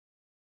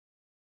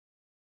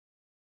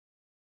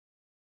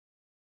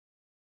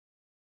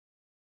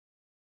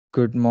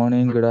Good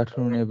morning, good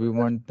afternoon,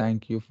 everyone.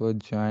 Thank you for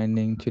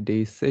joining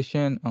today's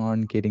session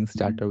on getting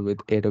started with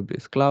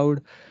AWS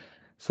Cloud.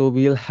 So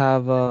we'll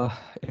have a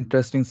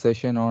interesting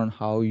session on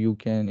how you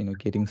can,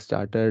 getting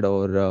started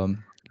or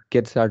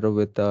get started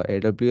with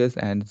AWS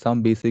and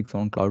some basics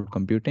on cloud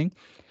computing.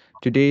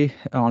 Today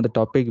on the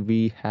topic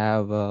we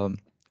have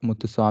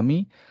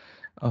Muthuswamy,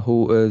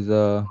 who is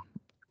a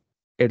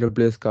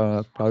AWS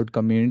Cloud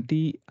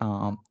Community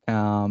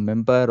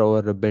member or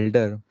a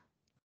builder,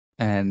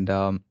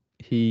 and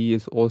he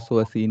is also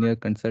a senior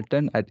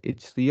consultant at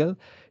HCL.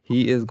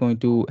 He is going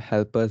to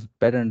help us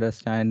better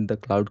understand the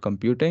cloud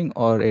computing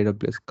or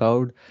AWS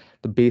cloud,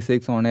 the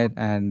basics on it.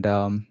 And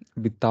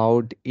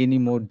without any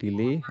more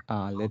delay,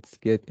 let's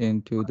get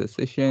into the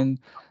session.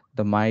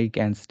 The mic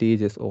and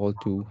stage is all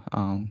to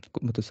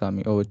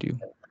Muthuswamy. Over to you.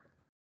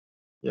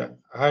 Yeah.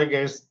 Hi,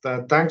 guys.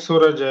 Thanks,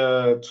 Suraj,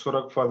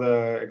 for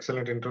the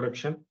excellent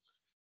introduction.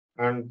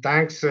 And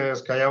thanks,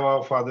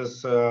 Skayava, for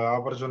this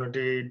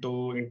opportunity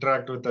to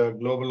interact with a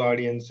global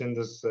audience in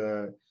this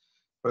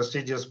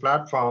prestigious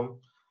platform.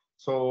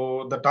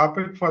 So, the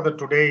topic for the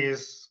today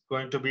is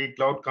going to be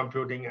cloud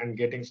computing and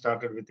getting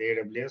started with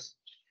AWS.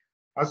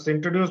 As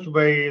introduced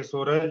by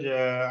Suraj,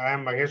 I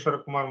am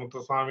Maheshwar Kumar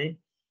Muthuswamy,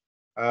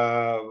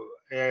 uh,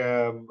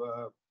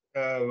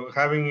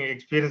 having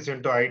experience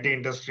into IT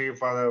industry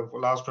for the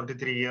last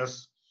 23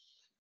 years.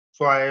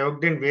 So I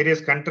worked in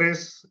various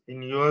countries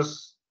in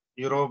US,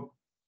 Europe,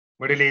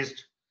 Middle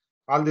East,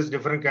 all these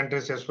different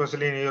countries,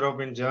 especially in Europe,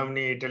 in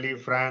Germany, Italy,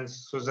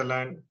 France,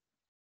 Switzerland,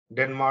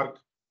 Denmark,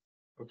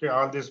 okay,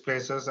 all these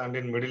places, and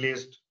in Middle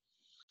East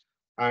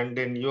and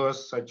in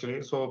US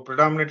actually. So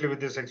predominantly with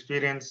this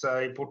experience,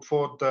 I put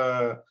forth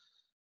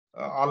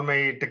all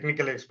my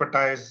technical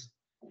expertise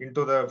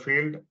into the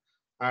field,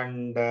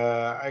 and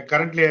I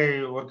currently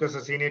I work as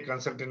a senior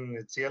consultant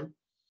in HCL.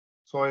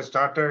 So I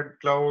started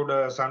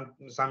cloud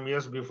some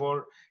years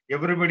before.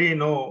 Everybody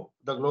know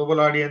the global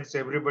audience.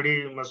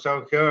 Everybody must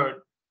have heard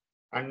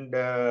and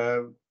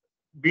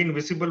been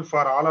visible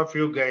for all of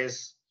you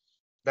guys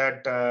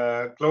that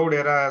cloud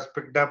era has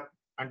picked up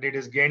and it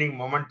is gaining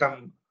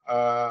momentum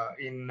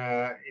in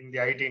the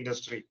IT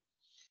industry.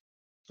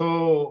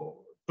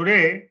 So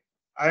today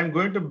I am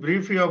going to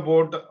brief you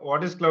about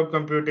what is cloud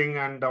computing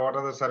and what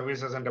are the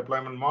services and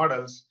deployment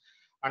models,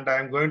 and I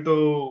am going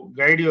to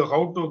guide you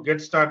how to get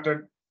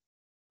started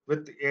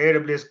with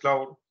AWS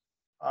cloud.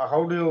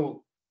 How do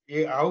you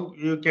how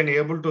you can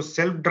able to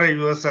self drive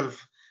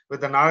yourself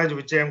with the knowledge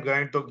which I am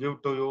going to give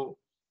to you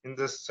in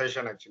this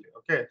session actually.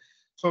 Okay.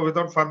 So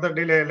without further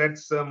delay,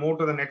 let's move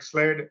to the next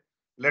slide.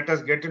 Let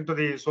us get into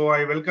the. So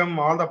I welcome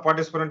all the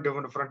participants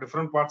from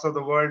different parts of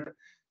the world.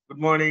 Good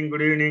morning,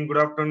 good evening, good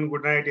afternoon,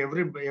 good night,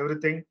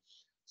 everything.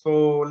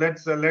 So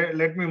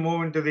let me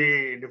move into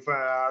the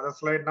other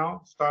slide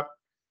now. Start.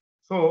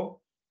 So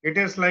it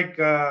is like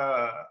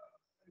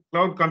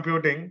cloud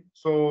computing.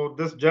 So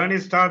this journey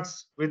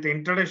starts with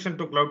introduction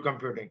to cloud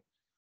computing.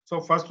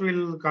 So first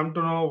we'll come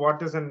to know what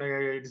is it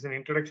is an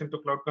introduction to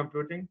cloud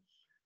computing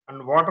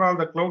and what are all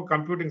the cloud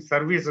computing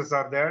services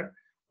are there,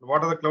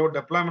 what are the cloud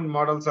deployment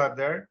models are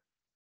there,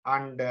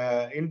 and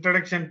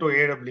introduction to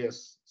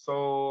AWS.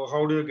 So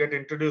how do you get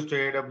introduced to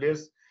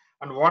AWS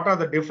and what are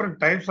the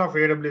different types of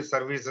AWS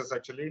services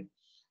actually,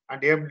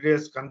 and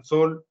AWS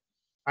console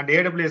and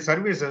AWS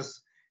services.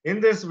 In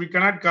this, we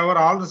cannot cover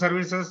all the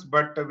services,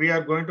 but we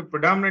are going to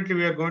predominantly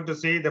we are going to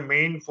see the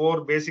main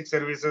four basic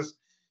services,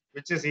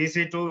 which is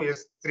EC2,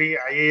 S3,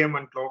 IAM,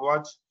 and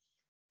CloudWatch.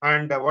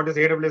 And what is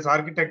AWS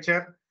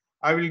architecture?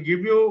 I will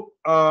give you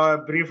a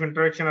brief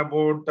introduction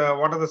about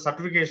what are the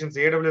certifications,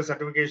 AWS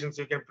certifications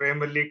you can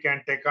primarily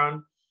can take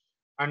on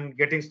and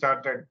getting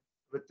started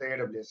with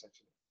AWS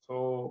actually.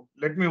 So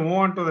let me move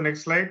on to the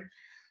next slide.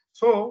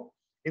 So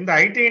in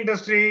the IT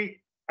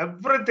industry,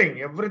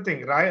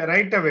 everything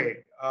right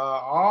away,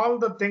 all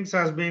the things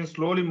has been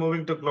slowly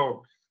moving to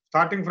cloud.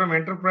 Starting from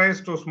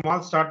enterprise to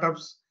small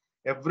startups,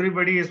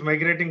 everybody is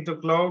migrating to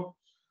cloud.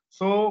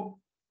 So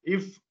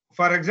if,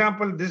 for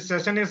example, this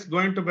session is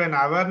going to be an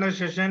awareness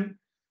session,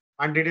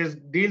 and it is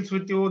deals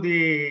with you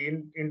the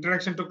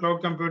introduction to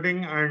cloud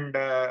computing and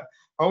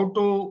how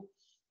to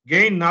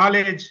gain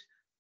knowledge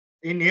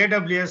in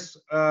AWS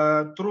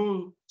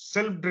through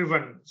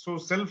self-driven, so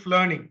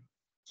self-learning.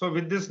 So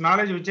with this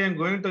knowledge which I am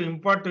going to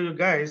impart to you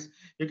guys,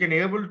 you can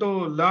able to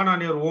learn on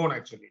your own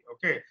actually.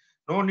 Okay,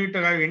 no need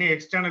to have any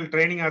external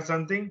training or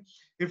something.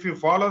 If you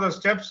follow the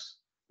steps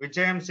which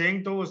I am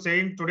saying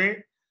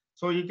today,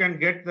 so you can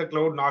get the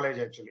cloud knowledge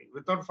actually.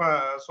 Without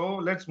so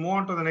let's move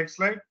on to the next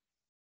slide.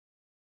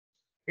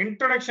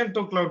 Introduction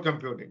to cloud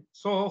computing.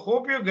 So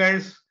hope you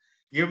guys,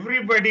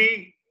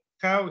 everybody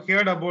have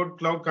heard about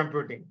cloud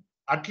computing.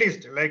 At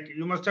least like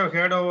you must have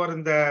heard over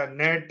in the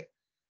net,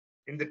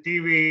 in the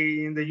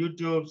TV, in the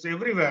YouTubes,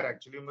 everywhere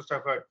actually you must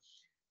have heard.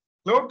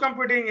 Cloud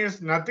computing is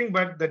nothing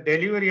but the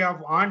delivery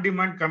of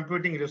on-demand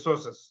computing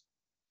resources.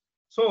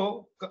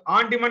 So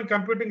on-demand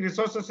computing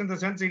resources in the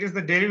sense it is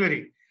the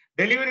delivery.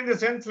 Delivery in the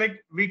sense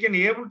like we can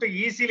able to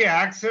easily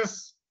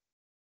access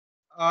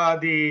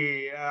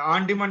the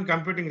on-demand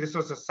computing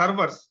resources,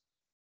 servers,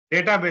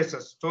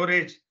 databases,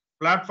 storage,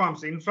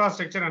 platforms,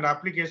 infrastructure, and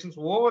applications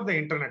over the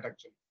internet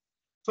actually.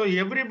 So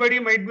everybody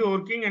might be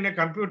working in a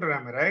computer,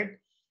 am I right?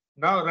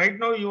 Now, right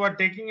now you are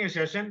taking a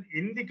session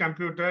in the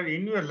computer,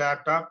 in your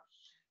laptop.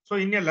 So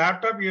in your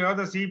laptop, you have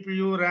the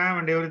CPU, RAM,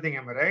 and everything,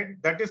 am I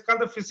right? That is called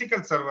the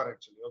physical server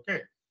actually,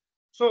 okay?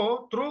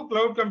 So through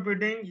cloud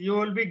computing, you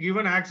will be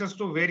given access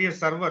to various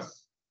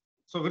servers.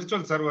 So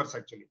virtual servers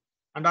actually,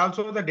 and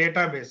also the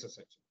databases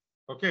actually,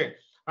 okay?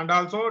 And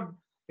also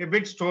a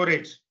big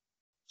storage.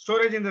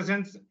 Storage in the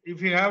sense,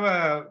 if you have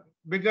a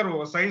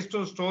bigger size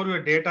to store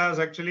your data,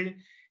 actually,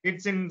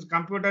 it's in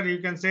computer, you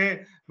can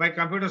say my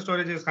computer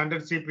storage is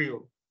 100 CPU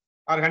or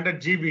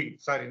 100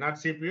 GB, sorry, not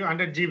CPU,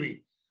 100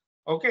 GB.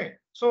 Okay,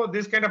 so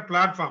this kind of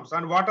platforms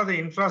and what are the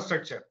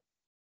infrastructure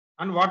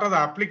and what are the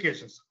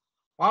applications.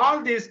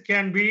 All this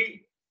can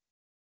be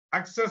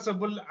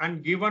accessible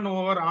and given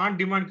over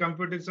on-demand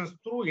computations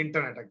through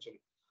internet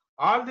actually.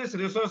 All these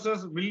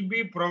resources will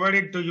be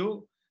provided to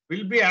you,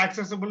 will be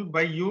accessible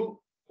by you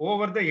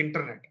over the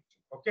internet.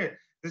 Okay,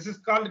 this is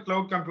called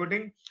cloud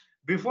computing.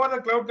 Before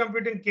the cloud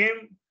computing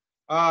came,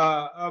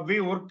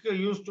 we will be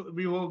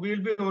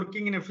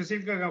working in a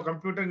physical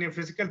computer in a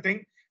physical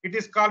thing. It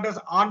is called as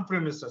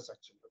on-premises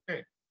actually.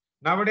 Okay,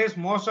 nowadays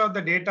most of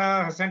the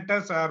data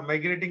centers are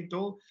migrating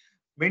to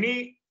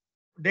many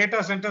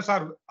data centers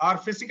are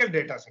physical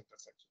data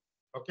centers actually.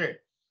 Okay,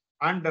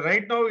 and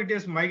right now it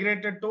is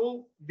migrated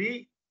to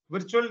the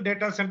virtual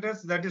data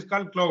centers, that is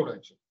called cloud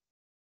actually.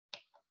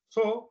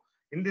 So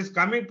in this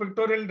coming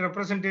pictorial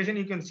representation,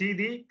 you can see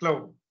the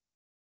cloud.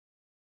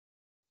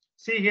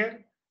 See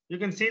here, you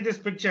can see this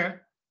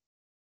picture.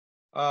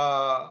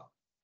 Cloud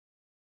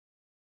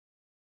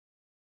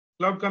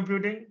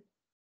computing.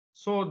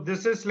 So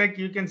this is like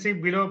you can see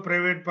below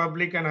private,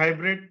 public, and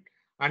hybrid,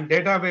 and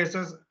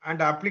databases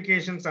and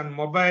applications and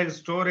mobile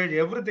storage,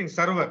 everything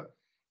server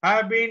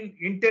have been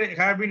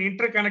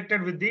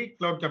interconnected with the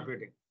cloud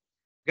computing.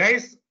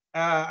 Guys,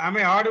 am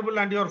I audible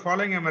and you are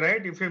following? Am I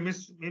right? If you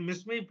miss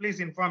me, please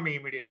inform me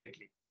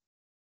immediately.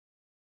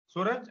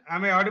 Suraj,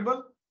 am I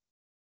audible?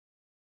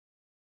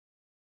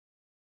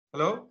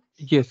 Hello?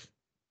 Yes.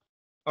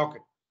 Okay.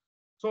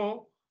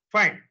 So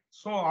fine.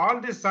 So all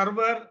the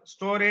server,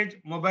 storage,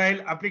 mobile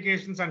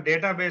applications and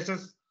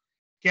databases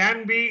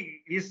can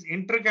be is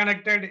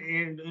interconnected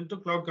into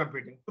cloud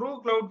computing.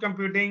 Through cloud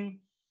computing,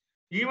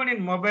 even in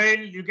mobile,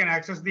 you can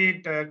access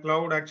the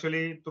cloud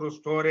actually through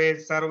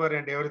storage, server,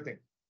 and everything.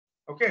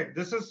 Okay,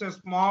 this is a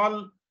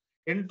small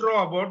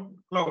intro about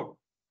cloud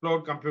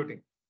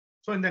computing.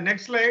 So in the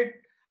next slide,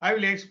 I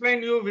will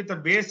explain you with a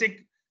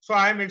basic. So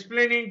I am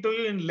explaining to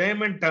you in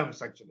layman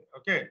terms actually.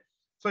 Okay.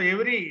 So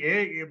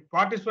every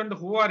participant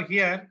who are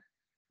here,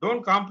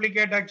 don't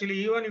complicate actually.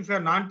 Even if you are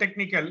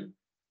non-technical,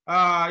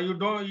 you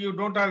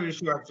don't have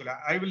issue actually.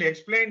 I will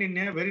explain in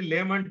a very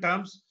layman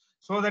terms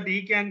so that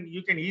you can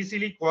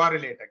easily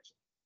correlate actually.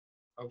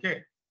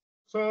 Okay.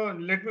 So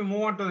let me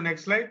move on to the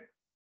next slide.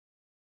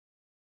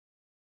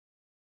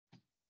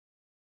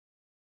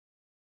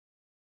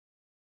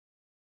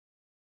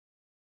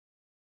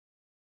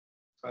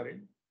 Sorry.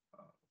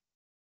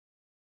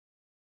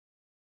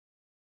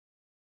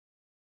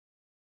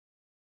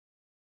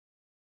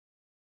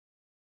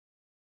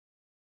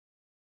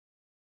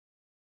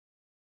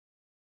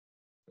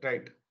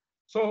 Right.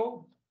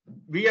 So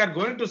we are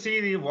going to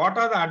see what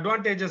are the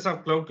advantages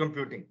of cloud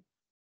computing.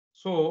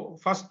 So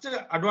first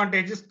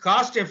advantage is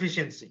cost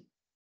efficiency.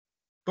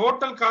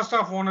 Total cost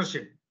of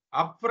ownership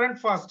upfront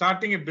for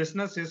starting a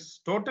business is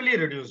totally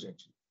reduced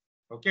actually.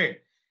 Okay.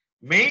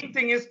 Main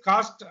thing is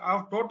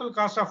total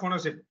cost of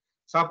ownership.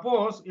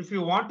 Suppose if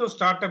you want to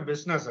start a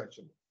business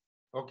actually,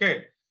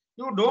 okay,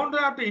 you don't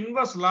have to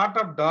invest lot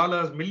of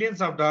dollars,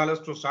 millions of dollars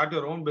to start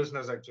your own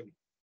business actually.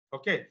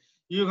 Okay,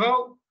 you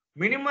have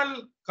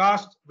minimal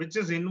cost which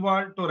is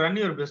involved to run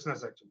your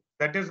business actually.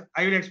 That is,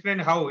 I will explain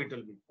how it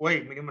will be. Why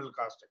minimal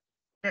cost?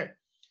 Okay.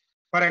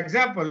 For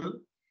example,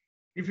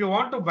 if you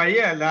want to buy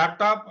a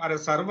laptop or a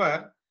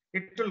server,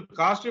 it will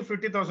cost you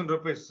 50,000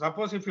 rupees.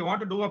 Suppose if you want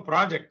to do a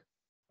project,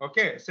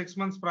 okay, 6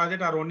 months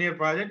project or 1 year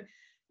project,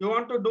 you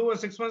want to do a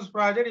 6 months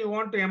project, you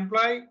want to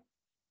employ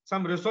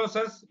some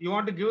resources, you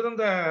want to give them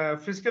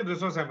the physical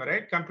resource, am I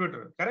right?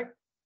 Computer, correct?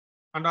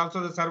 And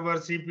also the server,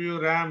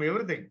 CPU, RAM,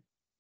 everything.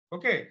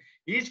 Okay,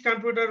 each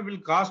computer will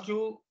cost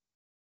you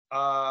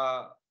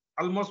uh,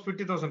 almost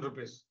 50,000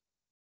 rupees.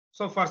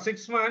 So for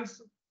 6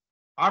 months,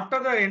 after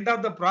the end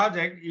of the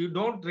project, you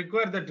don't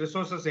require that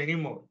resources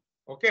anymore.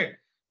 Okay,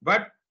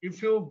 but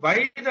if you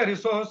buy the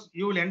resource,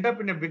 you will end up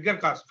in a bigger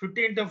cost.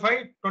 50 into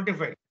 5,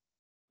 25.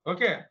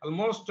 Okay,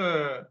 almost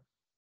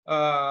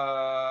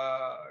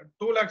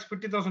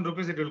 2,50,000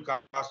 rupees it will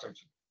cost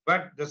actually.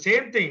 But the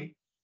same thing,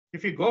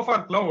 if you go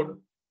for cloud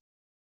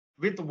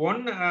with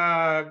one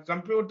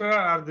computer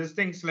or these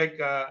things like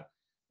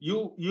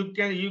you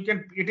can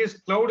it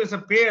is cloud is a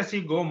pay as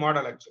you go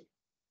model actually.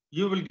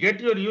 You will get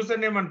your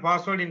username and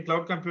password in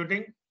cloud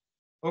computing.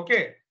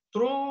 Okay,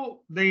 through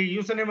the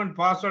username and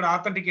password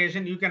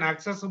authentication, you can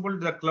accessible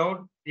the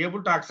cloud,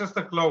 able to access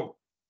the cloud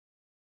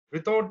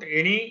without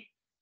any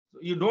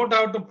You don't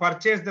have to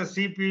purchase the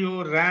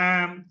CPU,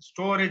 RAM,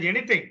 storage,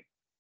 anything.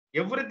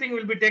 Everything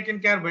will be taken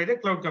care by the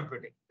cloud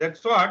computing.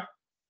 That's what,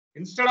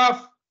 instead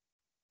of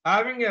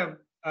having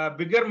a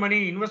bigger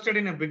money, invested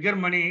in a bigger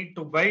money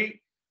to buy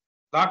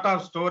lot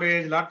of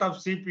storage, lot of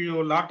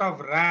CPU, lot of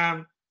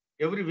RAM,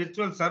 every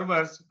virtual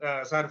servers,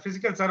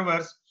 physical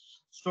servers.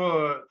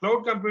 So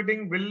cloud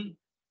computing will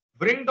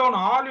bring down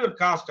all your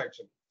cost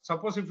actually.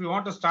 Suppose if you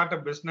want to start a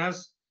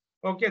business,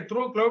 okay,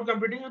 through cloud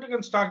computing, you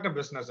can start a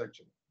business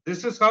actually.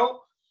 This is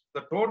how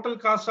the total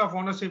cost of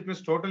ownership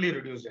is totally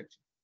reduced actually.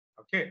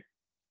 Okay.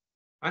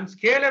 And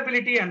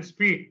scalability and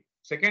speed,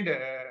 second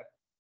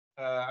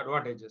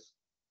advantages.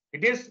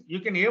 It is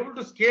you can able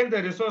to scale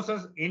the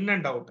resources in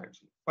and out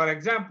actually. For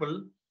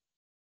example,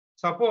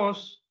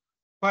 suppose,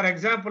 for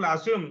example,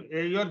 assume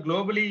you are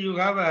globally, you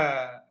have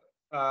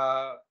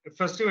a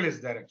festival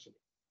is there actually.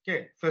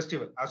 Okay,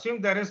 festival.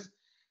 Assume there is,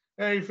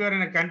 if you are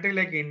in a country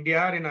like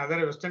India or in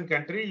other Western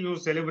country, you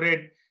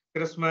celebrate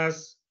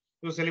Christmas,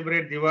 you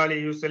celebrate Diwali,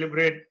 you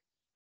celebrate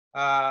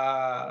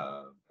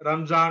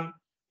Ramzan,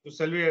 you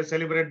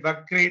celebrate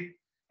Bakrid,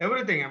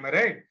 everything. Am I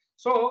right?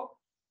 So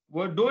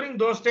during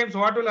those times,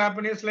 what will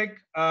happen is like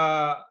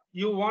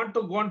you want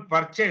to go and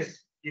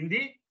purchase in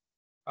the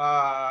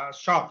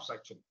shops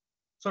actually.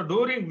 So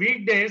during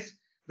weekdays,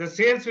 the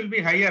sales will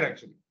be higher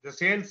actually. The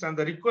sales and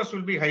the request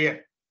will be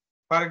higher.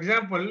 For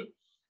example,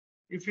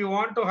 if you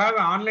want to have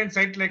an online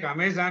site like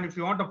Amazon, if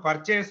you want to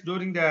purchase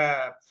during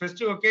the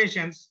festive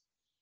occasions,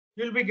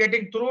 you will be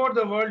getting throughout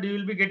the world, you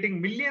will be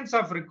getting millions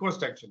of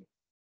requests actually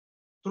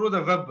through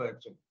the web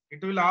actually.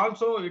 It will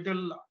also,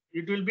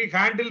 it will be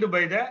handled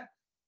by the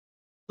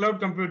cloud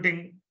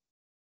computing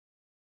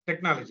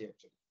technology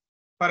actually.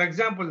 For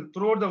example,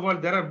 throughout the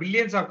world, there are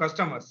billions of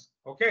customers.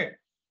 Okay.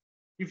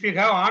 If you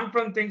have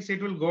on-prem things,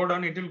 it will go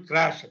down, it will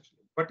crash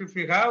actually. But if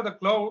you have the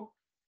cloud,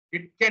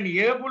 it can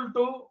able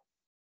to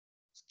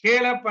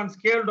scale up and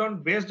scale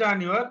down based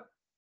on your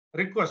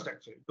request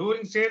actually.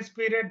 During sales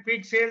period,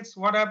 peak sales,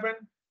 what happened?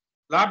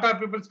 Lot of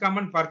people come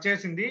and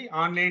purchase in the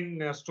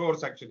online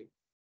stores actually.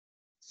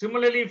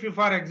 Similarly, if you,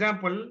 for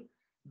example,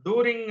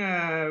 during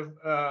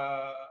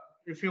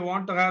if you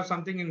want to have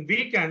something in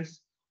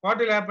weekends, what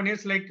will happen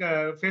is like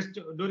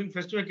during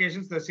festive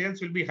occasions, the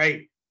sales will be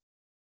high.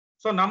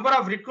 So number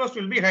of requests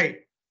will be high.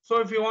 So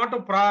if you want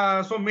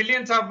to, so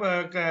millions of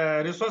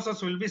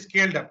resources will be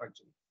scaled up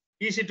actually.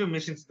 EC2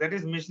 machines, that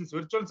is machines,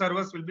 virtual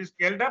servers will be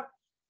scaled up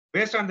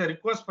based on the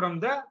request from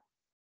the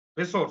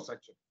resource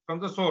actually, from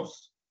the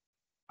source.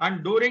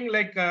 And during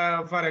like,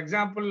 for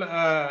example,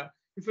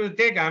 if you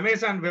take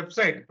Amazon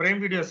website,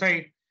 Prime Video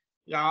site,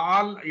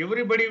 yeah,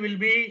 everybody will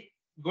be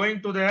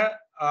going to the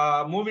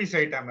movie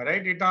site, am I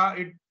right?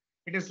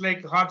 It is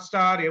like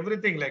Hotstar,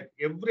 everything, like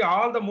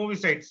all the movie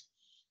sites.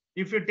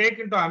 If you take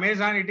into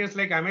Amazon, it is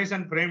like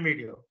Amazon Prime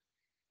Video.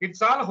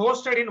 It's all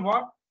hosted in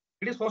what?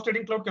 It is hosted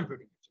in cloud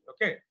computing.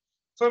 Okay.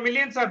 So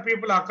millions of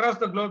people across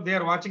the globe, they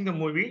are watching the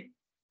movie.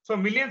 So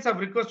millions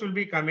of requests will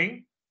be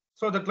coming.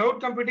 So the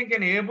cloud computing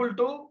can able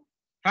to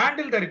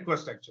handle the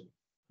request actually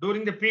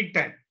during the peak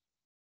time.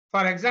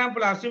 For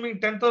example,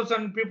 assuming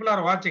 10,000 people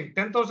are watching,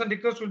 10,000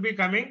 requests will be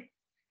coming.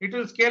 It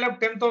will scale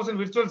up 10,000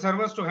 virtual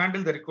servers to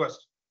handle the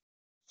request.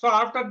 So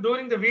after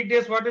during the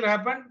weekdays, what will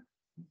happen?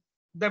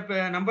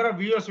 The number of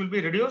viewers will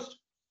be reduced.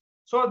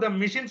 So the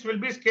machines will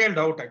be scaled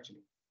out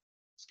actually.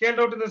 Scaled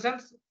out in the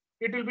sense,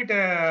 it will be,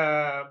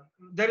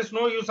 there is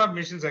no use of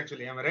machines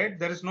actually, am I right?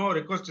 There is no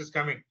request is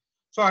coming.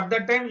 So at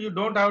that time, you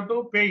don't have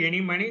to pay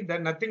any money,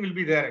 then nothing will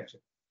be there actually.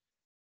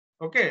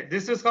 Okay,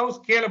 this is how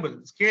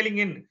scalable, scaling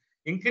in,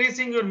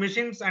 increasing your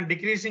machines and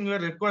decreasing your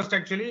request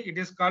actually, it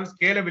is called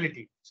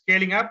scalability.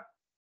 Scaling up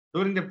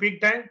during the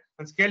peak time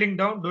and scaling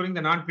down during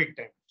the non-peak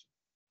time.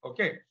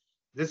 Okay,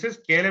 this is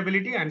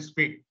scalability and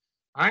speed.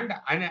 And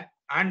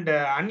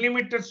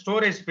unlimited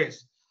storage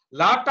space.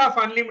 Lot of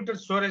unlimited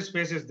storage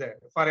space is there.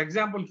 For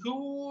example,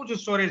 huge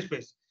storage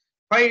space,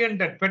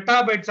 500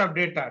 petabytes of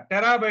data,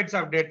 terabytes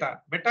of data,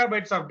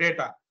 metabytes of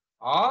data.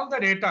 All the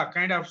data,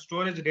 kind of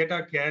storage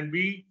data, can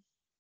be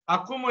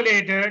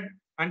accumulated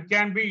and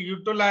can be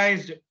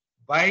utilized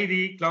by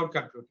the cloud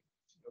computing.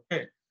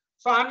 Okay,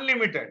 so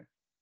unlimited.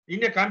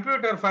 In a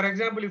computer, for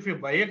example, if you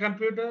buy a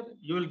computer,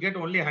 you will get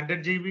only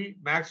 100 GB,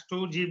 max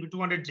 2 GB,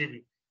 200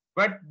 GB.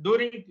 But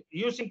during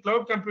using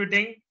cloud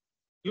computing,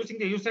 using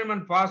the username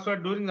and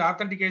password during the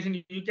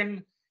authentication, you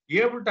can be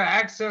able to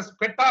access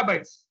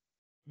petabytes,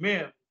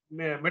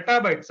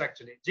 metabytes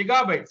actually,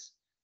 gigabytes.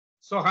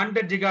 So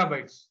 100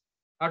 gigabytes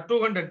or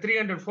 200,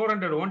 300,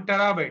 400, 1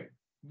 terabyte,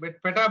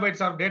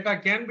 petabytes of data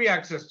can be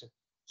accessed.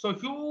 So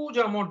huge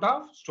amount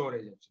of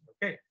storage.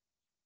 Okay.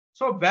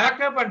 So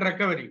backup and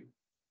recovery.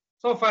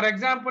 So for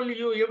example,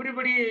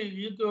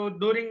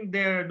 during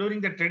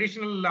the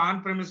traditional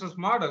on-premises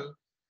model,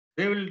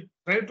 they will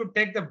try to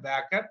take the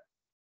backup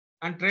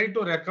and try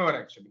to recover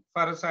actually.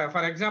 For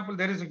example,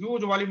 there is a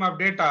huge volume of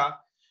data.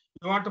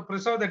 You want to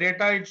preserve the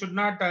data, it should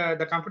not,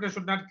 the computer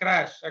should not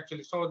crash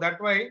actually. So that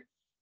way,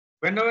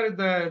 whenever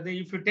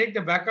if you take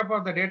the backup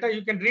of the data,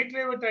 you can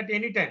retrieve it at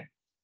any time.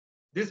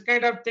 This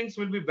kind of things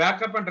will be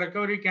backup and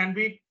recovery can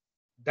be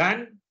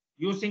done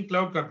using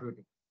cloud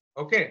computing.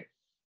 Okay.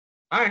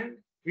 And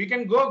we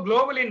can go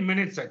global in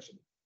minutes actually.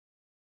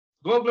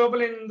 Go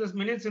global in this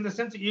minutes in the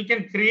sense you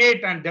can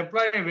create and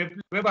deploy a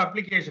web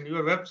application,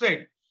 your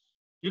website.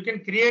 You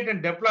can create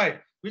and deploy,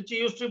 which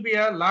used to be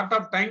a lot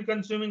of time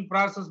consuming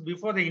process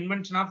before the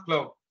invention of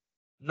cloud.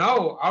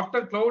 Now,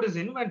 after cloud is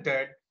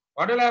invented,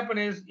 what will happen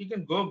is you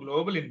can go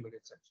global in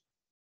minutes actually.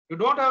 You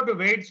don't have to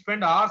wait,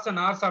 spend hours and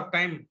hours of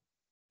time.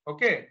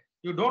 Okay.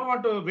 You don't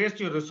want to waste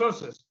your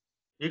resources.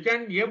 You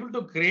can be able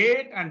to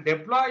create and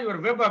deploy your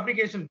web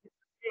application in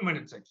few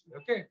minutes actually.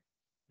 Okay.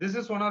 This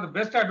is one of the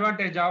best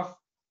advantage of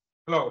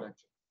cloud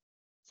actually.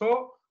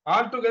 So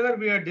altogether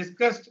we have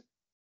discussed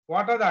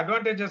what are the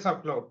advantages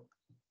of cloud.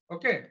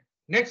 Okay.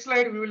 Next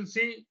slide we will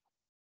see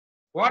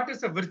what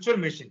is a virtual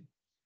machine.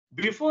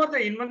 Before the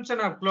invention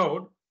of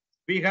cloud,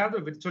 we have the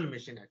virtual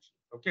machine actually.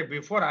 Okay.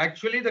 Before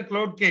actually the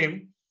cloud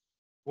came,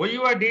 what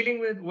you are dealing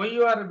with, what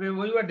you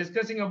are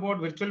discussing about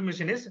virtual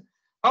machine is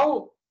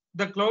how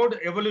the cloud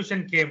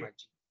evolution came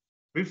actually.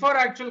 Before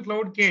actual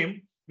cloud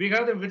came, we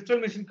have the virtual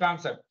machine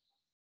concept.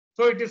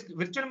 So it is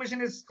virtual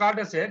machine is called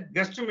as a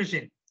guest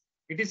machine.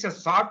 It is a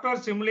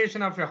software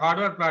simulation of a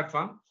hardware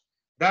platform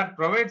that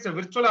provides a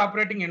virtual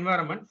operating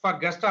environment for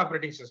guest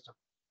operating system.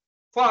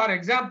 For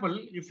example,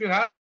 if you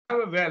have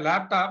a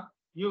laptop,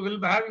 you will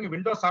be having a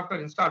Windows software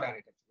installed on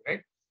it,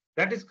 right?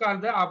 That is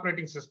called the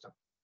operating system.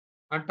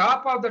 On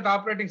top of that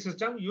operating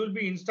system, you will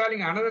be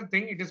installing another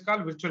thing. It is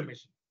called virtual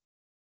machine.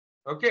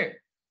 Okay.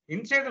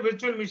 Inside the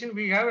virtual machine,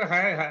 we have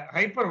a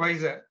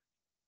hypervisor.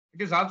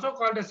 It is also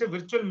called as a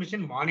virtual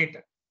machine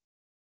monitor,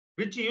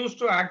 which used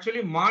to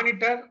actually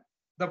monitor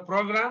the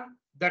program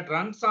that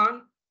runs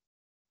on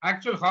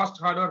actual host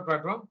hardware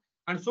platform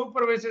and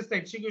supervises the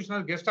execution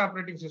of guest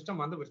operating system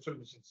on the virtual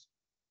machines.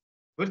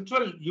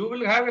 Virtual, you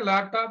will have a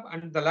laptop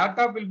and the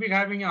laptop will be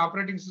having an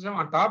operating system.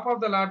 On top of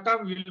the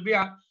laptop, you will be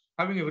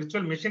having a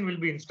virtual machine will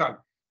be installed.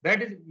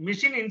 That is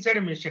machine inside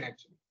a machine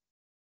actually.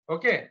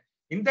 Okay.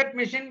 In that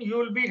machine, you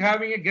will be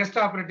having a guest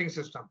operating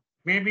system,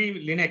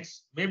 maybe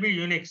Linux, maybe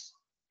Unix,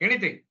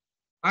 anything.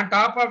 On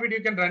top of it,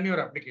 you can run your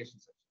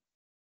applications.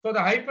 So the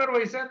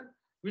hypervisor,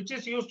 which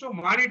is used to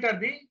monitor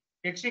the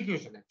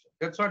execution actually.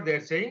 That's what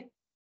they're saying.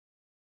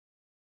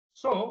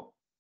 So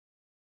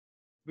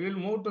we will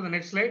move to the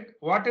next slide.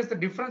 What is the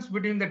difference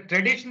between the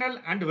traditional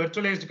and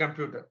virtualized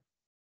computer?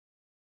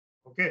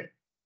 Okay.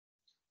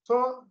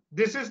 So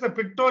this is the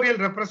pictorial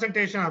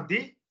representation of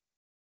the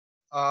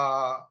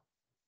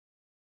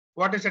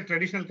what is a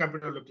traditional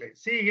computer look like.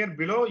 See here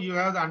below you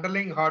have the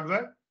underlying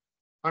hardware.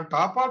 On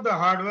top of the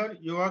hardware,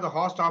 you have the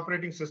host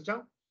operating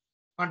system.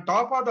 On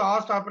top of the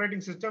host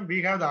operating system,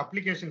 we have the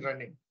application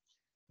running.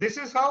 This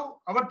is how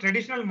our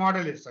traditional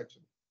model is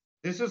actually.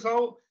 This is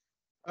how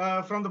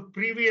from the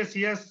previous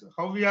years,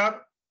 how we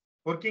are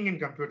working in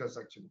computers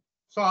actually.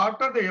 So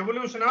after the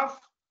evolution of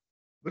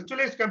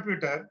virtualized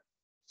computer,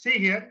 see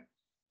here,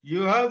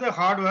 you have the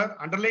hardware,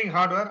 underlying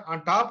hardware.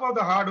 On top of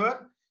the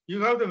hardware,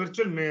 you have the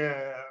virtual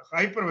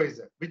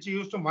hypervisor, which you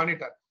use to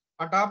monitor.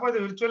 On top of the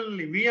virtual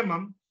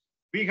VMM,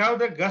 we have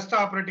the guest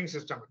operating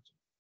system,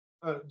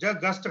 just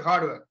guest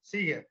hardware.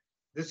 See here,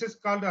 this is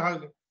called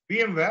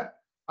VMware.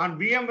 On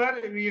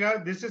VMware, we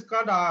have this is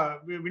called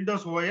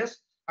Windows OS.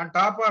 On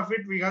top of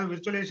it, we have the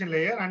virtualization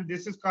layer, and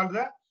this is called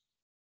the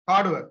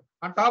hardware.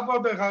 On top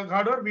of the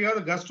hardware, we have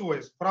the guest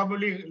OS,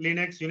 probably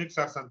Linux, Unix,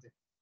 or something.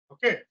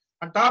 Okay.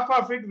 On top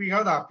of it, we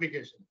have the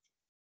application,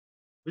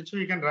 which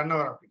we can run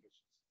our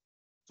applications.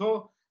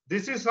 So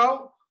this is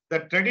how the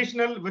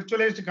traditional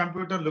virtualized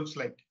computer looks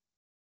like.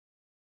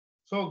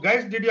 So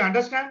guys, did you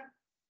understand?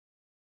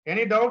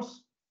 Any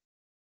doubts?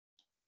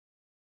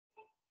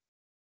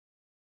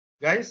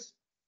 Guys?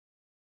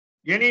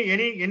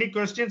 Any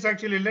questions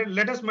actually?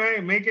 Let us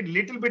make it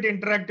little bit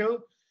interactive.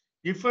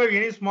 If you have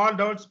any small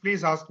doubts,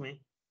 please ask me.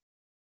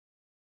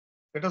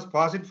 Let us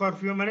pause it for a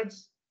few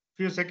minutes,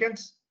 few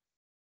seconds.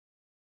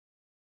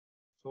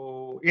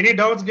 So any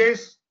doubts,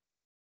 guys?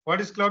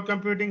 What is cloud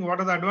computing? What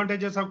are the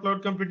advantages of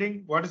cloud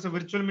computing? What is a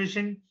virtual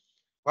machine?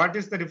 What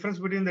is the difference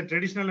between the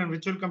traditional and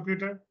virtual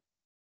computer?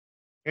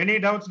 Any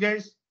doubts,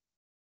 guys?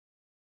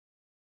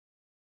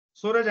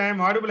 Suraj, I am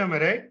audible, am I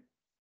right?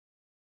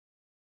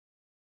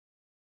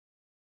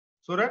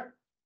 Suraj?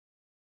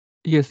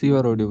 Yes, you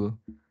are audible.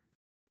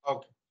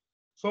 Okay.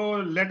 So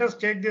let us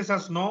take this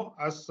as no,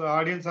 as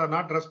audience are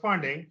not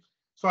responding.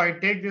 So I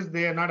take this,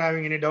 they are not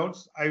having any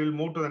doubts. I will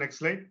move to the next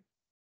slide.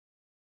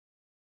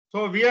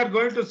 So we are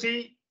going to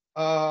see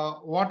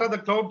what are the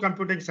cloud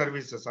computing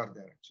services are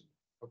there actually.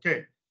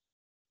 Okay.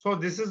 So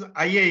this is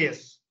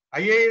IaaS.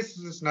 IaaS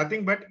is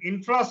nothing but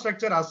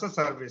infrastructure as a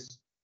service.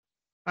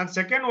 And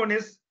second one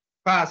is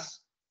PaaS,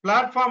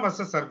 platform as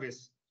a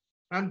service.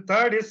 And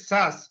third is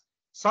SaaS,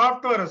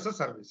 software as a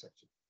service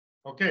actually.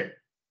 Okay.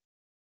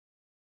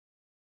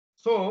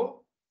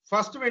 So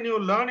first, when you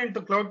learn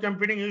into cloud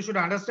computing, you should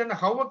understand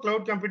how a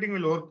cloud computing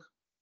will work.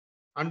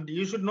 And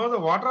you should know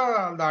what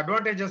are the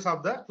advantages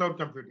of the cloud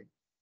computing.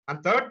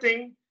 And third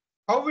thing,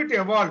 how it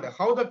evolved,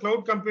 how the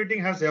cloud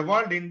computing has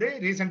evolved in the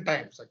recent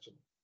times actually.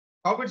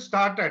 How it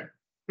started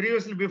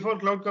Previously, before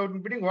cloud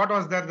computing, what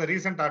was there? The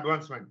recent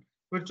advancement,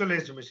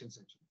 virtualized machines.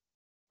 Actually.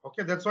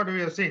 Okay, that's what we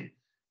have seen.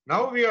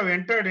 Now we have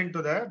entered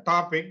into the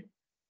topic.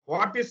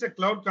 What is a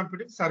cloud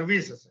computing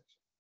services?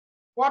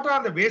 What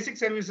are the basic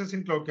services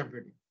in cloud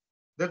computing?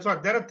 That's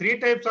what there are three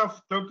types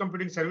of cloud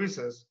computing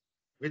services,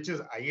 which is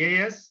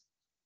IaaS,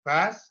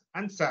 PaaS,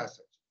 and SaaS.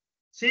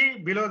 See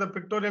below the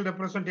pictorial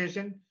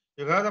representation,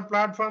 you have the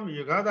platform,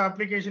 you have the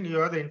application, you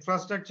have the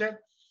infrastructure,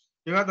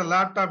 you have the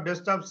laptop,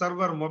 desktop,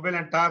 server, mobile,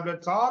 and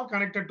tablets all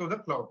connected to the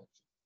cloud.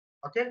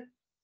 Okay,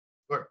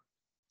 good.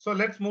 So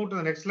let's move to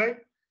the next slide.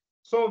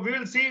 So we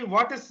will see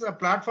what is a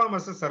platform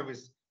as a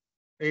service.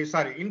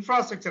 Sorry,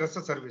 infrastructure as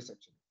a service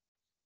actually.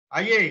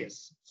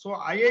 IaaS. So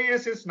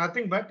IaaS is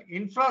nothing but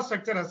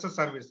infrastructure as a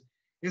service.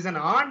 Is an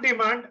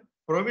on-demand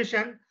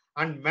provision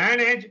and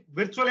manage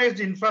virtualized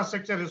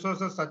infrastructure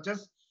resources such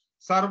as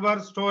server,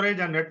 storage,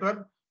 and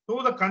network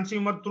to the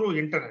consumer through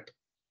internet.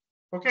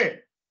 Okay.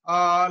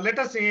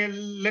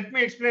 Let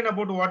me explain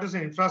about what is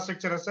an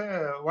infrastructure as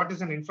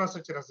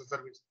a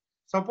service.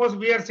 Suppose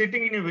we are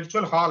sitting in a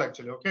virtual hall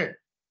actually. Okay.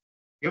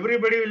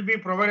 Everybody will be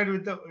provided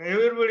with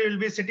everybody will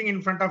be sitting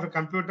in front of a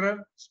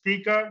computer,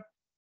 speaker.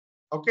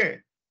 Okay.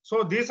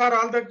 So these are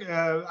all the,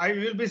 I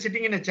will be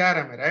sitting in a chair,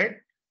 am I right?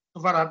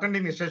 For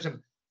attending the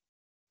session.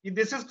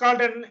 This is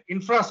called an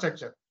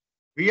infrastructure.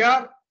 We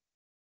are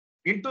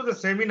into the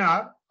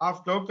seminar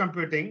of cloud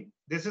computing.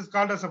 This is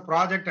called as a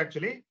project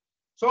actually.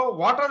 So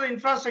what are the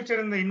infrastructure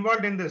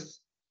involved in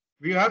this?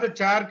 We have the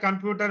chair,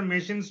 computer,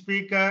 machine,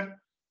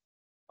 speaker.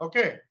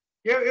 Okay.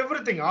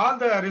 Everything, all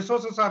the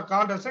resources are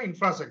called as an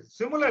infrastructure.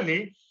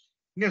 Similarly,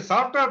 in a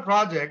software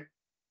project,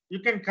 you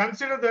can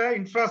consider the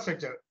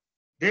infrastructure.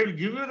 They will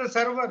give you the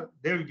server,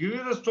 they will give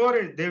you the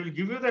storage, they will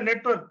give you the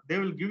network, they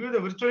will give you the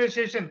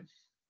virtualization.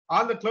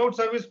 All the cloud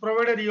service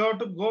provider, you have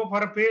to go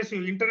for a pace,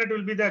 your internet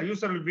will be there,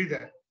 user will be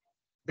there.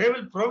 They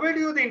will provide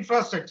you the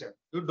infrastructure.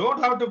 You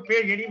don't have to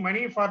pay any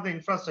money for the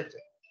infrastructure.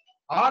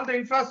 All the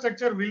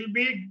infrastructure will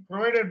be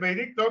provided by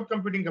the cloud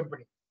computing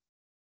company.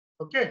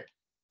 Okay.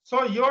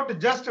 So you have to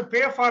just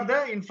pay for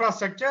the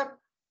infrastructure.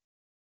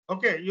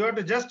 Okay. You have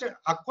to just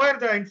acquire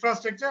the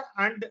infrastructure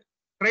and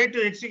try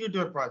to execute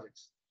your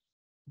projects.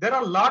 There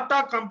are a lot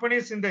of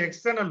companies in the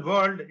external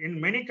world. In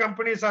many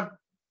companies are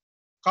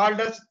called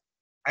as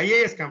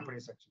IaaS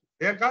companies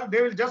actually.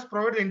 They will just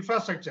provide the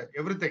infrastructure,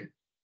 everything.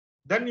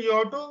 Then you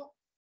have to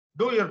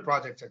do your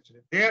projects actually.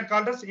 They are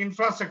called as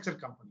infrastructure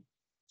company.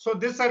 So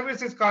this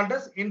service is called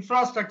as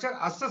infrastructure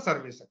as a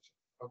service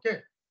actually.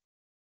 Okay.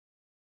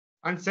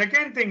 And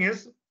second thing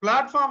is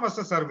platform as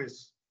a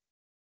service.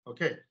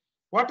 Okay.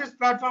 What is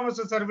platform as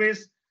a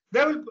service?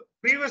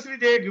 Previously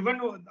they have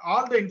given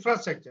all the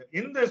infrastructure.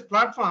 In this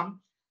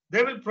platform,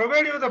 they will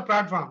provide you the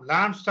platform,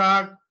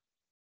 Lamstack,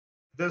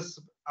 this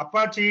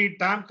Apache,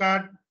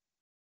 Tomcat,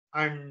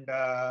 and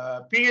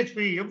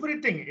PHP,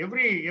 everything,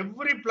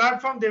 every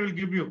platform they will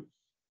give you.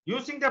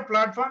 Using the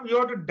platform, you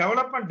have to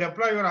develop and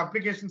deploy your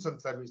applications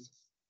and services.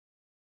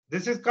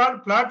 This is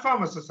called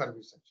platform as a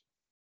service.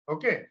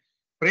 Okay.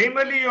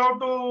 Primarily, you have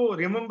to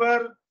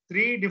remember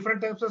three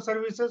different types of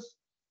services.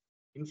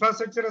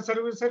 Infrastructure as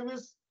a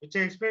service, which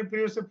I explained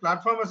previously,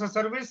 platform as a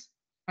service,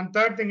 and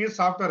third thing is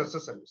software as a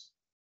service.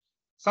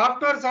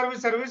 Software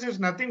service is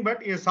nothing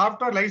but a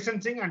software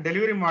licensing and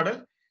delivery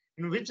model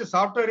in which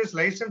software is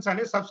licensed on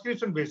a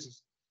subscription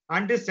basis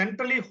and is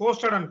centrally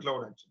hosted on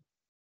cloud. Actually,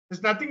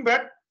 it's nothing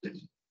but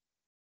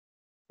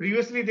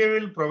previously they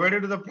will provide you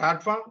the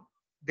platform,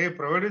 they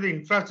provide you the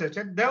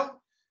infrastructure.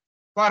 Now,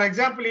 for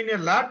example, in your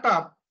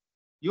laptop,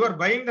 you are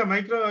buying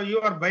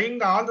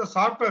all the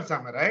software,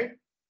 right?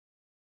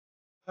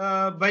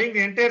 Buying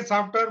the entire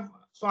software,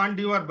 so and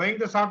you are buying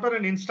the software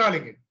and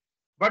installing it.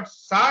 But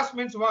SaaS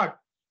means what?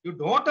 You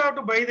don't have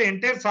to buy the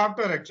entire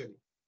software actually.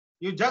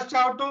 You just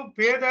have to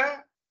pay the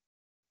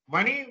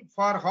money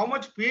for how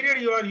much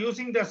period you are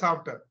using the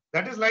software.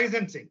 That is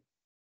licensing.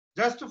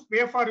 Just to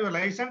pay for your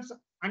license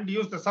and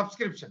use the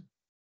subscription.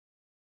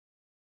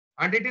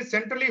 And it is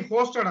centrally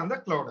hosted on the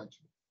cloud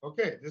actually.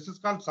 Okay, this is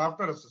called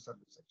software as a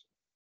service actually.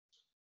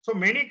 So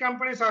many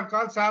companies are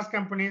called SaaS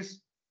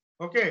companies.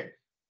 Okay,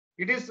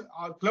 it is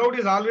cloud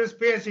is always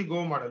pay as you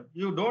go model.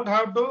 You don't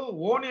have to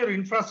own your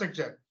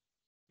infrastructure.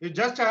 You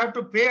just have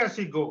to pay as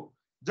you go.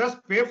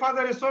 Just pay for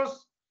the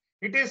resource.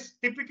 It is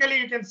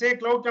typically, you can say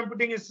cloud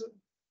computing is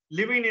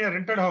living in a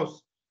rented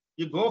house.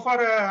 You go for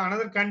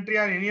another country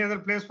or any other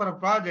place for a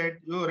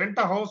project, you rent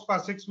a house for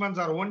 6 months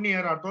or 1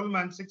 year or 12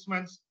 months, 6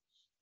 months.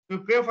 You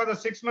pay for the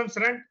 6 months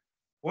rent.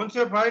 Once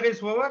your project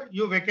is over,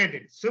 you vacate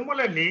it.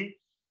 Similarly,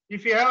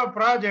 if you have a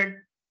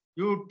project,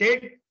 you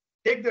take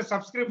the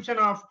subscription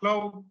of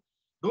cloud,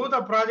 do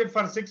the project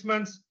for 6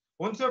 months.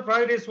 Once your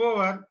project is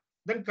over,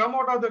 then come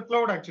out of the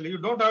cloud actually. You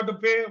don't have to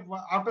pay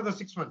after the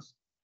 6 months.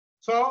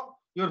 So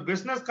your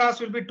business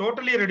cost will be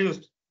totally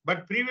reduced.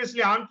 But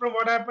previously on-prem,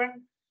 what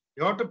happened?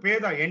 You have to pay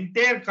the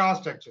entire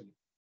cost actually.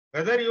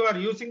 Whether you are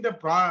using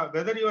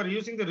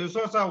the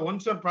resource or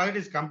once your project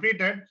is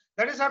completed,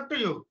 that is up to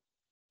you.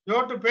 You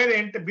have to bear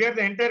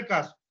the entire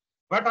cost.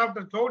 But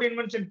after cloud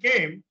invention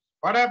came,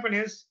 what happened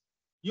is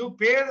You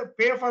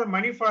pay for the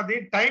money for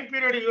the time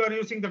period you are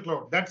using the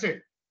cloud. That's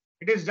it.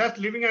 It is just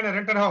living in a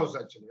rented house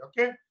actually.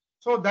 Okay.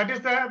 So that is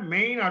the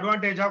main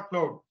advantage of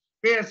cloud,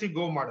 pay as you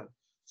go model.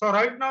 So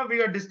right now we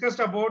have discussed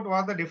about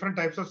what the different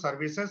types of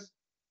services.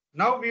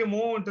 Now we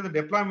move into the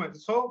deployment.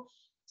 So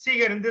see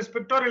here in this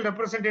pictorial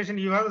representation,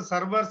 you have the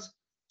servers,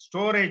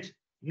 storage,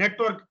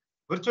 network,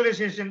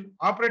 virtualization,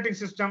 operating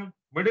system,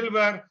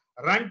 middleware,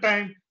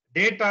 runtime,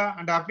 data,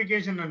 and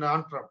application and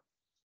on-prem.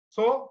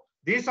 So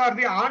these are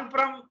the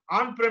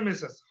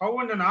on-premises. How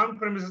in an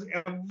on-premises,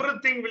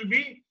 everything will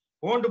be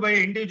owned by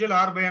an individual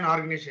or by an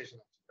organization.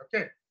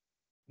 Okay.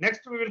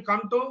 Next, we will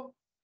come to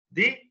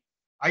the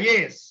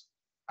IaaS.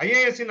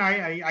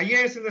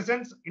 IaaS in the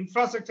sense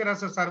infrastructure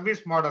as a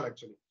service model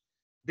actually.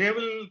 They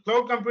will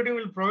cloud computing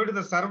will provide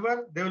the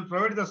server, they will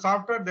provide the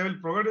software, they will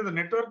provide the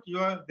network,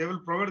 they will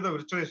provide the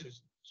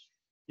virtualization.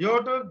 You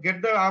have to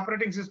get the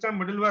operating system,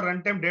 middleware,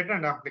 runtime, data,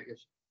 and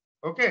application.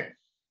 Okay.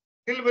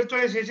 Till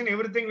virtualization,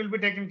 everything will be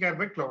taken care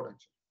by cloud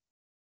actually.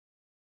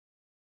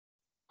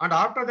 And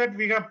after that,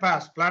 we have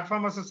PaaS,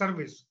 platform as a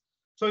service.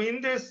 So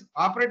in this,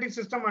 operating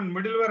system and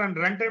middleware and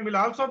runtime will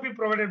also be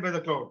provided by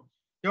the cloud.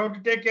 You have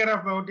to take care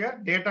of about your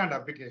data and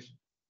application.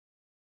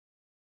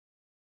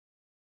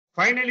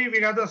 Finally, we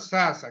have the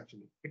SaaS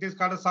actually. It is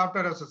called a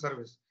software as a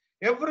service.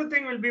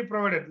 Everything will be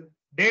provided.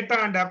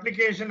 Data and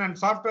application and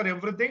software,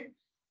 everything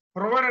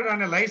provided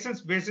on a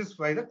license basis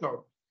by the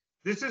cloud.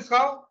 This is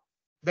how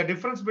the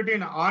difference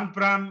between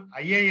on-prem,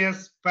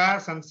 IaaS,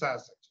 PaaS, and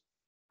SaaS.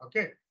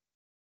 Okay.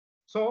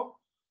 So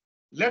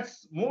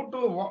let's move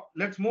to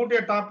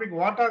a topic.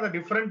 What are the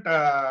different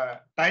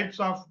types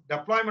of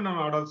deployment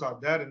models are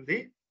there in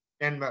the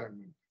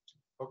environment?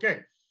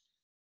 Okay.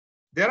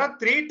 There are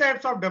three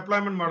types of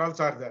deployment models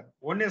are there.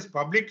 One is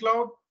public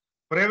cloud,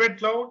 private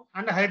cloud,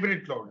 and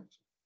hybrid cloud.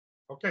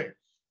 Okay.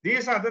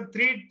 These are the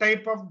three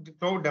type of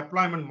cloud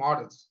deployment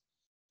models.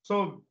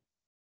 So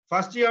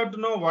first you have to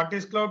know what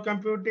is cloud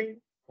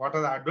computing, what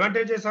are the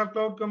advantages of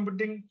cloud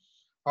computing,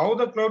 how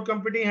the cloud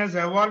computing has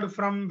evolved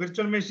from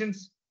virtual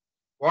machines,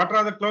 what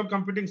are the cloud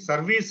computing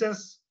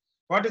services,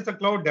 what is the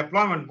cloud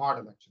deployment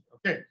model actually.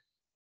 Okay.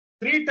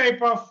 Three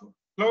type of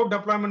cloud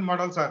deployment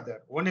models are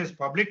there. One is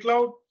public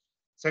cloud,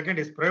 second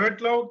is private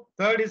cloud,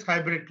 third is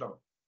hybrid cloud.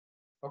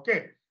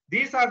 Okay.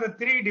 These are the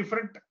three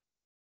different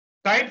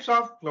types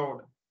of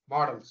cloud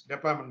models,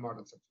 deployment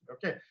models.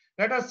 Okay.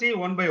 Let us see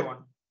one by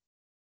one.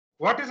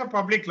 What is a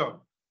public cloud?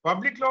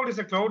 Public cloud is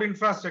a cloud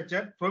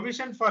infrastructure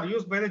provisioned for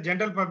use by the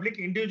general public,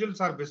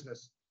 individuals or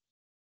business.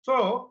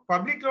 So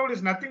public cloud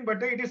is nothing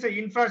but it is an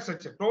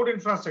infrastructure, cloud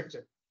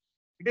infrastructure.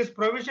 It is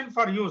provisioned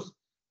for use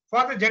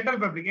for the general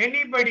public.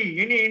 Anybody,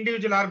 any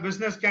individual or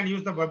business can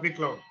use the public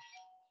cloud.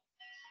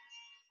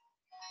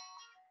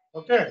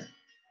 Okay.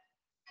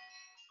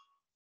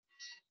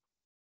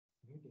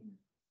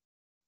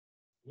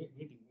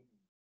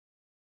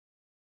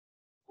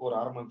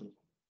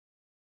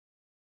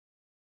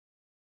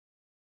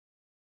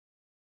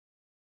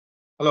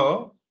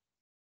 Hello.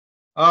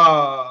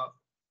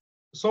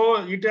 So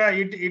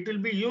it will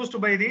be used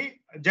by the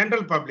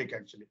general public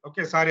actually.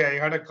 Okay, sorry, I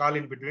had a call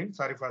in between.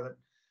 Sorry for that.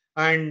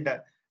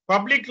 And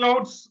public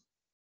clouds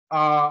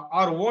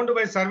are owned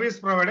by service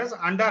providers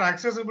and are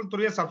accessible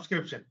through a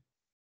subscription.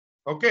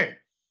 Okay,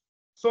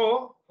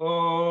 so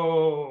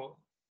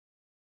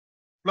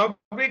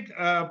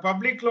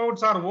public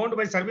clouds are owned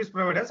by service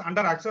providers and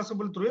are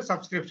accessible through a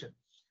subscription.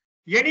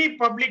 Any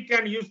public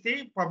can use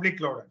the public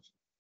cloud.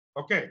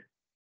 Okay.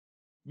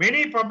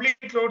 Many public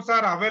clouds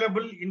are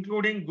available,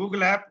 including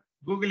Google App,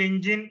 Google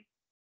Engine,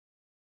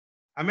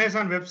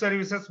 Amazon Web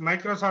Services,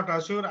 Microsoft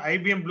Azure,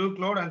 IBM Blue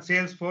Cloud, and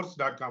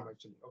Salesforce.com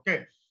actually.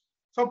 Okay.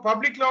 So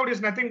public cloud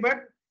is nothing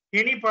but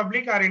any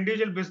public or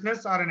individual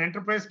business or an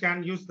enterprise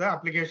can use the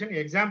application.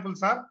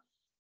 Examples are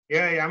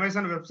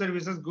Amazon Web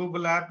Services,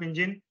 Google App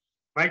Engine,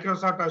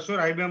 Microsoft Azure,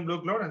 IBM Blue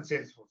Cloud, and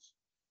Salesforce.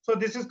 So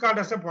this is called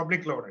as a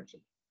public cloud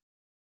actually.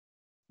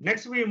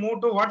 Next, we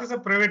move to what is a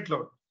private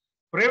cloud.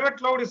 Private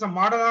cloud is a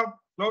model of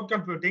cloud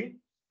computing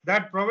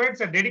that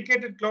provides a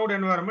dedicated cloud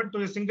environment to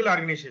a single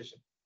organization.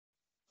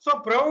 So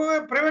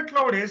private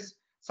cloud is,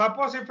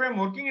 suppose if I'm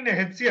working in a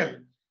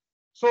HCL,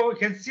 so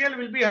HCL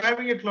will be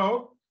having a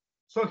cloud.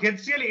 So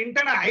HCL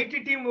internal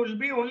IT team will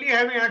be only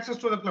having access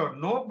to the cloud.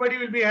 Nobody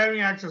will be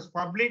having access.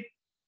 Public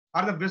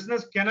or the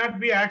business cannot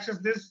be access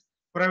this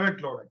private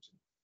cloud actually.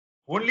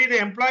 Only the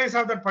employees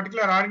of that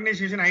particular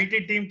organization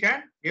IT team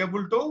can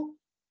able to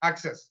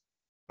access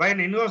by an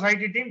in-house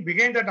IT team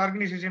behind that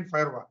organization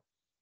firewall.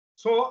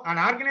 So an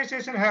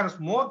organization has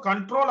more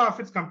control of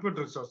its compute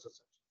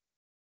resources.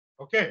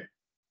 Okay.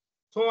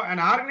 So an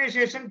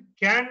organization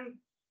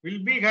will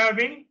be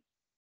having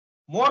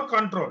more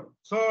control.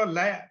 So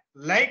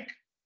like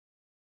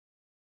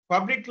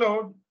public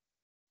cloud,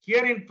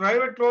 here in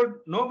private cloud,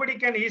 nobody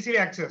can easily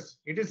access.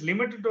 It is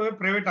limited to a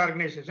private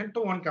organization,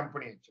 to one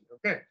company actually.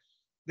 Okay.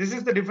 This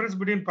is the difference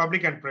between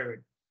public and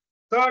private.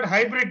 Third,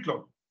 hybrid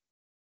cloud.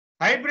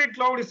 Hybrid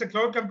cloud is a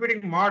cloud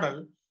computing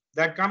model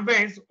that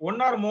combines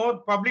one or more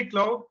public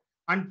cloud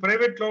and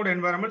private cloud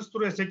environments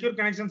through a secure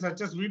connection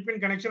such as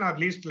VPN connection or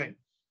leased line.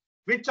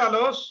 which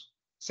allows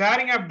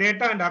sharing of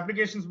data and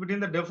applications between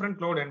the different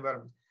cloud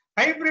environments.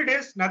 Hybrid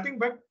is nothing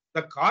but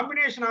the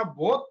combination of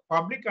both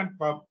public and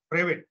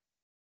private.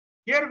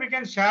 Here we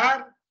can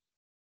share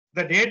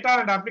the data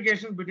and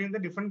applications between the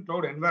different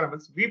cloud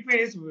environments. VPN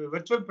is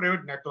virtual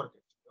private network.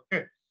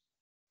 Okay,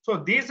 so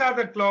these are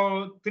the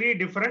three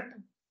different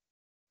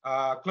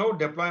cloud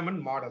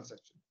deployment models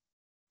actually.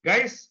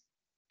 Guys,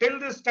 till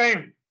this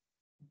time,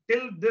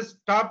 till this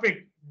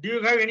topic, do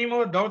you have any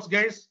more doubts,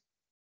 guys?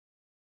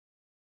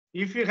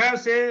 If you have,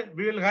 say,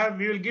 we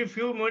will give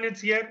few minutes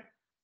here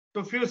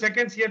to few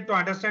seconds here to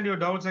understand your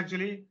doubts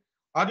actually.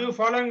 Are you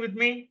following with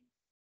me?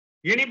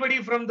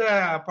 Anybody from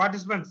the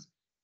participants,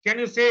 can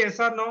you say yes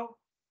or no?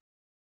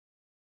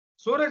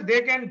 Suraj,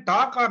 they can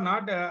talk or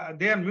not?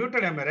 They are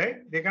muted, am I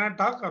right? They cannot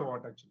talk or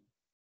what actually?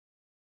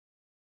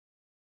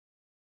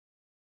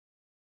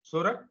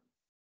 Suraj?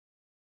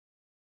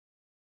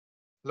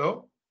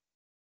 Hello?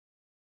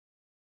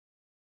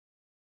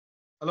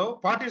 Hello?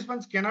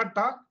 Participants cannot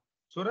talk?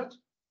 Suraj?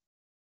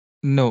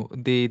 No,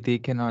 they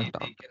cannot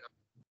talk.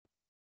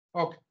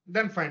 Okay,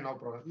 then fine, no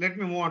problem. Let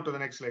me move on to the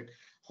next slide.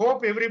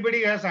 Hope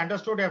everybody has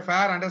understood a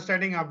fair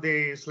understanding of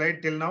the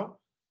slide till now.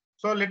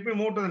 So let me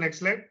move to the next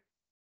slide.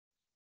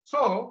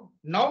 So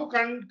now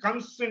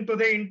comes into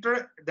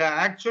the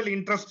actual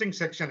interesting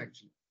section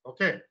actually.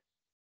 Okay.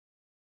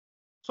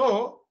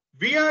 So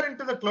we are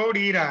into the cloud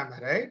era, am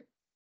I right?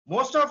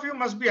 Most of you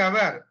must be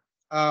aware.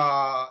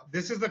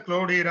 This is the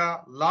cloud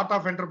era. Lot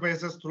of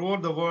enterprises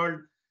throughout the world,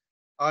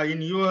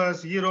 in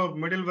US, Europe,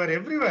 middleware,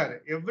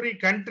 everywhere, every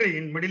country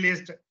in Middle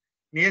East,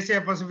 in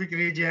Asia Pacific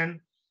region,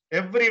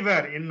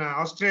 everywhere in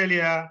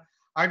Australia.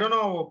 I don't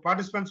know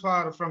participants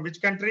are from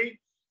which country,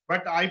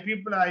 but I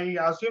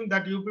assume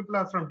that you people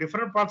are from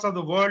different parts of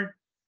the world.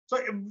 So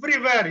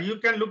everywhere you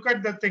can look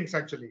at the things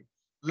actually.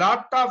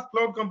 Lot of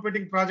cloud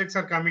computing projects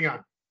are coming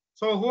on.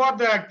 So who are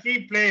the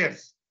key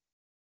players?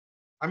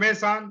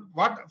 Amazon.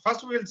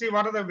 First we will see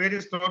what are the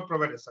various cloud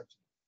providers actually.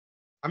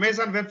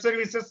 Amazon Web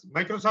Services,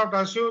 Microsoft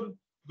Azure,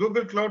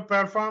 Google Cloud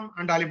Platform,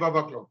 and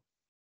Alibaba Cloud.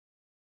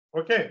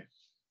 Okay.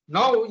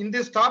 Now in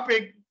this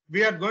topic,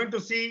 we are going to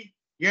see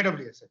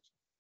AWS.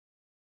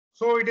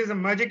 So it is a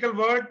magical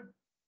word.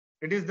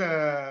 It is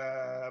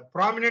the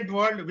prominent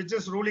word which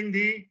is ruling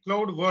the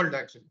cloud world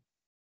actually.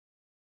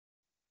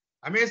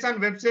 Amazon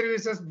Web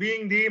Services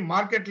being the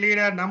market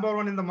leader,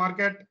 #1 in the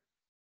market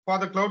for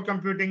the cloud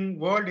computing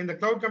world. In the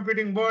cloud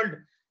computing world,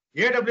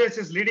 AWS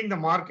is leading the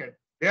market.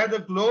 They are the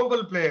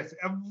global players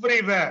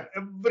everywhere,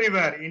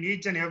 in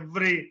each and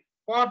every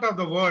part of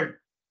the world.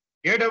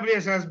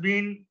 AWS has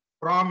been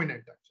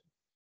prominent. Actually.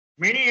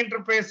 Many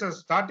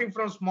enterprises, starting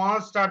from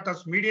small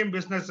startups, medium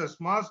businesses,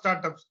 small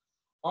startups,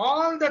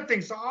 all the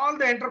things, all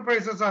the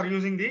enterprises are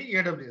using the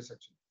AWS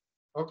actually.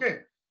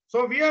 Okay.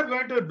 So we are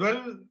going to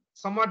dwell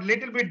somewhat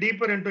little bit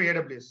deeper into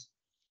AWS.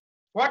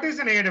 What is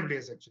an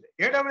AWS actually?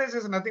 AWS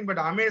is nothing but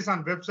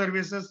Amazon Web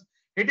Services.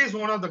 It is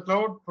one of the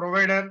cloud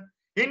provider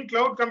in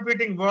cloud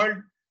computing world.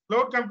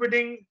 Cloud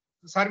computing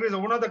service,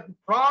 one of the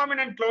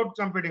prominent cloud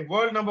computing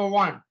world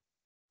 #1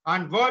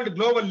 and world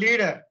global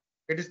leader.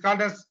 It is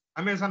called as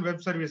Amazon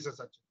Web Services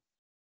actually.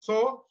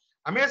 So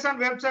Amazon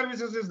Web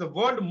Services is the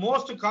world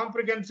most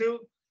comprehensive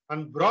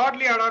and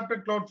broadly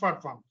adopted cloud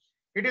platform.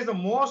 It is the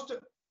most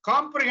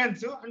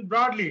comprehensive and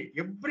broadly.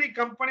 Every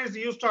company is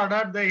used to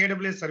adopt the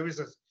AWS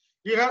services.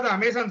 You have the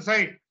Amazon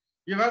site,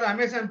 you have the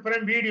Amazon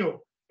Prime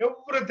Video,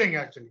 everything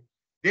actually.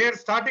 They are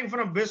starting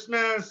from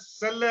business,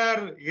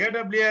 seller,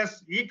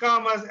 AWS,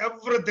 e-commerce,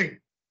 everything.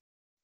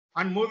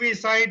 And movie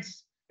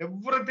sites,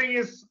 everything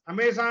is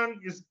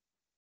Amazon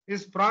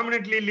is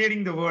prominently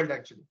leading the world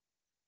actually.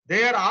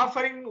 They are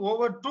offering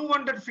over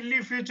 200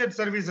 fully featured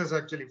services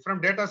actually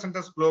from data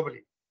centers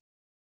globally.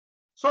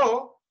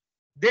 So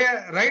they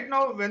right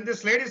now when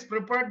this slide is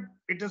prepared,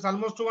 it is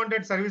almost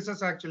 200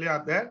 services actually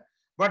are there.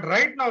 But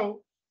right now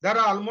there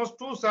are almost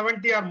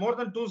 270 or more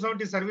than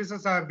 270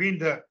 services have been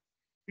there.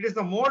 It is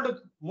the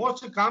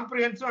most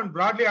comprehensive and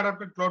broadly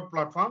adopted cloud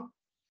platform,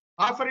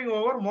 offering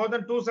over more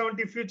than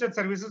 270 featured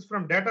services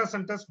from data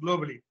centers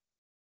globally.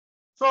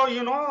 So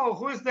you know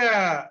who is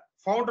the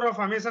founder of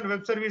Amazon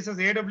Web Services,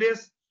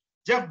 AWS?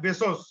 Jeff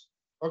Bezos.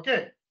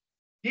 Okay,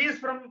 he is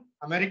from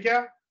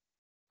America,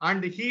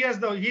 and he is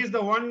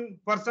the one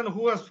person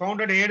who has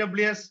founded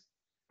AWS,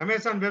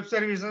 Amazon Web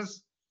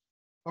Services.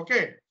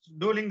 Okay,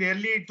 during the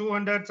early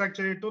 200s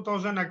actually,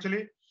 2000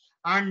 actually,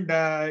 and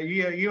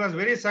he was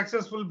very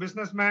successful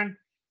businessman.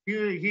 He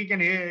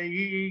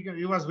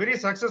was very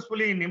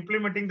successfully in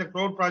implementing the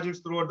cloud projects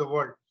throughout the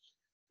world.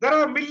 There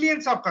are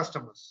millions of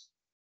customers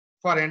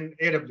for an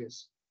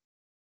AWS,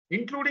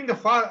 including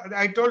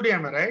I told you,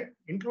 am I right?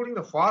 Including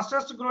the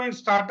fastest growing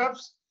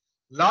startups,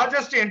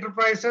 largest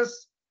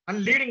enterprises,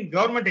 and leading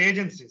government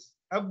agencies.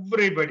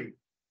 Everybody,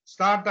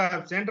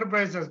 startups,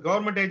 enterprises,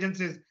 government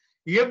agencies,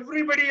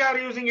 everybody are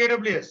using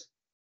AWS.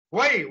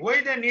 Why?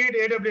 Why they need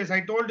AWS?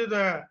 I told you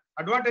the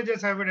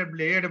advantages of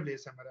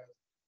AWS,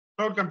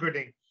 cloud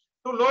computing,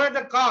 to lower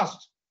the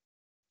cost.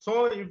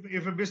 So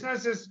if a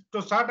business is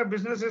to start a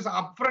business is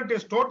upfront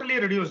is totally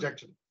reduced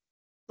actually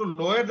to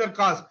lower their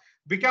cost.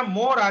 become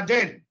more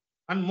agile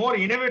and more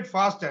innovate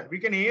faster. We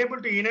can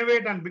able to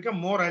innovate and become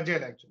more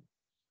agile actually.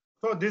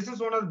 So this is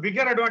one of the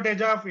bigger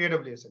advantage of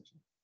AWS actually.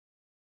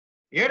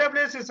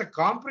 AWS is a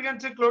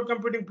comprehensive cloud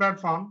computing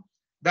platform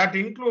that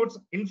includes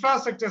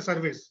infrastructure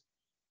service.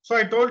 So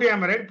I told you,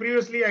 am I right?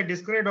 Previously, I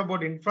described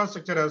about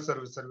infrastructure as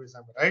service,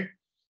 am I right?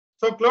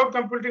 So cloud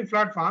computing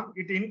platform,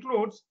 it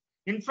includes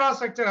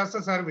infrastructure as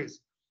a service,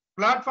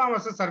 platform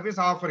as a service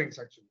offerings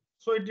actually.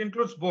 So it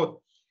includes both.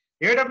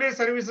 AWS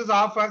services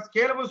offer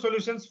scalable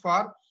solutions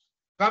for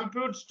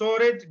compute,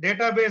 storage,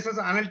 databases,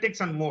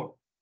 analytics, and more.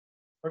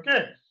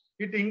 Okay.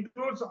 It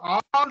includes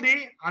all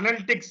the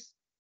analytics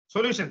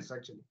solutions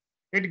actually.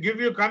 It give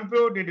you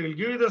compute, it will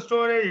give you the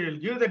storage, it will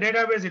give you the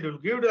database, it will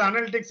give you the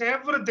analytics,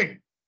 everything.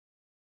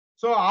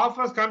 So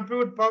offers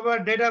compute, power,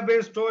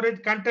 database,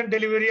 storage, content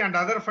delivery, and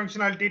other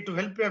functionality to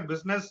help your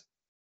business.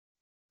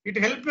 It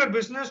helps your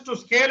business to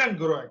scale and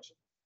grow actually.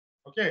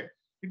 Okay.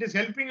 It is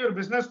helping your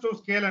business to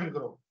scale and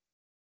grow.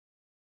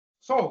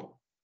 So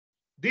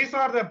these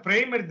are the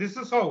primary, this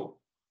is how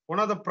one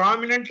of the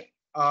prominent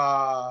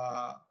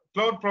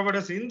cloud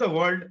providers in the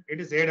world,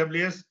 it is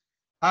AWS,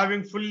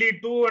 having fully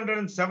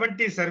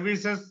 270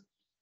 services.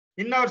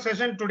 In our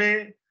session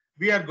today,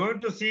 we are going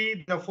to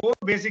see the 4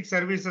 basic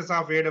services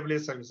of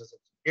AWS services,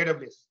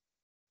 AWS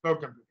cloud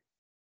computing.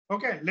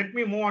 Okay, let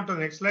me move on to the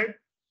next slide.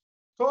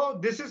 So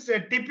this is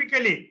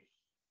typically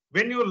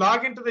when you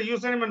log into the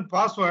username and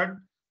password,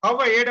 how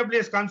a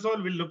AWS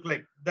console will look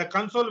like. The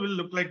console will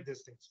look like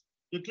these things.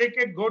 You click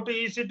it, go to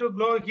EC2,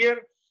 go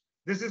here.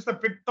 This is the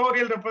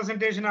pictorial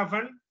representation of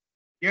an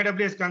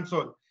AWS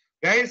console.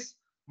 Guys,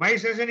 my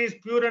session is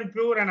pure and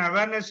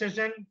awareness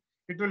session.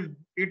 It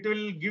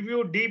will give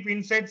you deep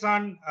insights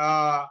on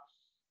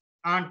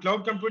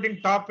cloud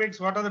computing topics,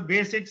 what are the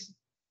basics,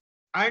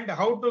 and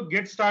how to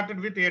get started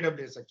with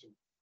AWS actually.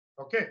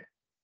 Okay.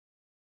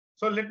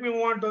 So let me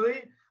move on to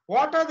the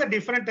what are the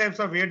different types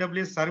of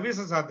AWS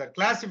services are there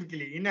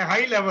classically in a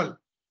high level.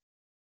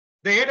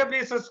 The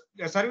AWS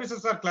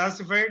services are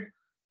classified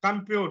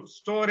compute,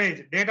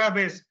 storage,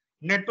 database,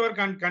 network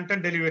and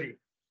content delivery,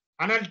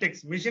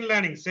 analytics, machine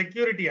learning,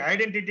 security,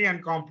 identity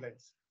and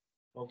compliance.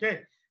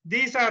 Okay.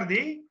 These are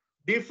the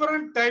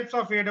different types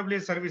of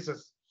AWS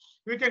services.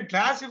 We can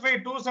classify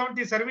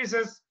 270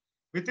 services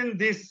within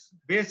these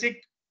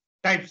basic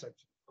types.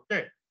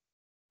 Okay.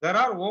 There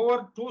are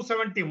over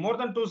 270, more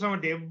than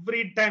 270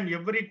 every time,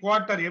 every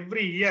quarter,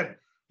 every year,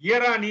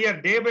 year on year,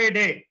 day by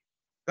day.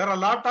 There are a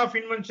lot of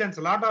inventions,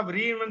 a lot of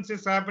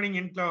reinventions happening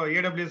in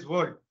AWS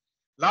world.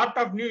 Lot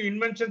of new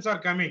inventions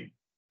are coming.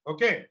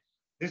 Okay.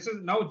 This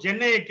is now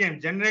Gen AI came,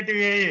 generative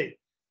AI,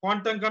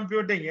 quantum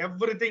computing,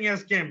 everything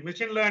has came,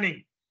 machine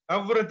learning,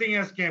 everything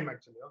has came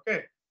actually.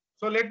 Okay.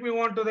 So let me move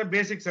on to the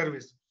basic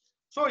service.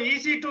 So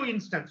EC2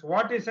 instance.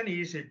 What is an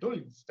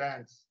EC2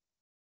 instance?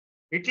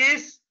 It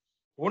is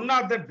one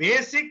of the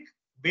basic,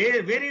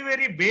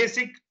 very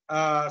basic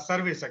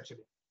service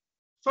actually.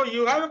 So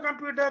you have a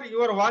computer,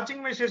 you are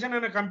watching my session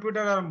on a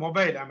computer or a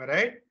mobile, am I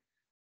right?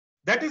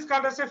 That is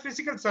called as a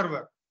physical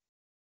server.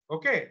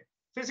 Okay.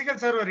 Physical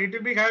server, it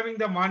will be having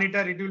the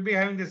monitor, it will be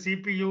having the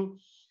CPU,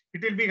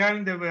 it will be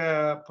having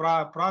the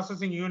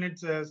processing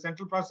units,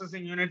 central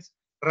processing units,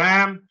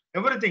 RAM,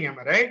 everything, am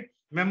I right?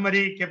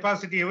 Memory,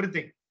 capacity,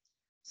 everything.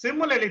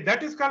 Similarly,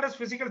 that is called as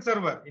physical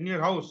server in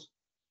your house.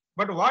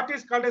 But what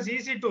is called as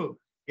EC2?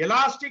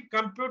 Elastic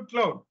Compute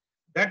Cloud.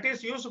 That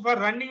is used for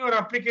running your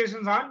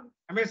applications on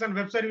Amazon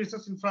Web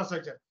Services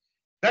infrastructure.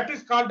 That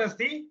is called as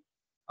the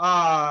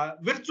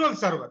virtual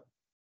server.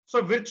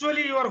 So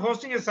virtually you are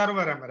hosting a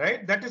server, am I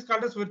right? That is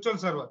called as virtual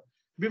server.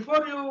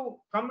 Before you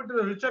come into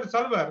the virtual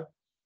server,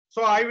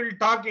 so I will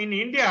talk in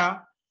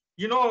India.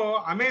 You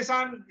know,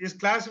 Amazon is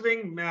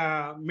classifying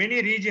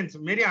many regions,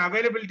 many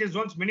availability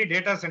zones, many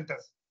data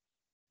centers.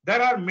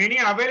 There are many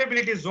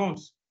availability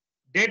zones,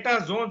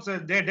 data zones,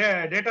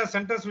 data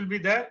centers will be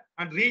there,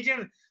 and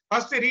region,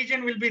 first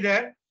region will be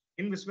there.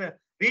 In this way,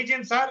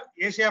 regions are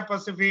Asia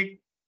Pacific,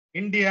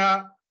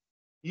 India,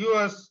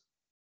 US,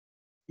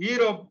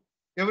 Europe,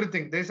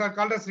 everything. These are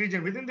called as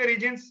region. Within the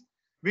regions,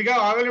 we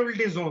have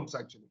availability zones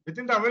actually.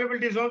 Within the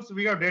availability zones,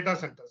 we have data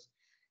centers.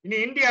 In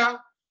India,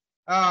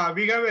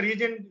 we have a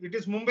region, it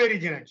is Mumbai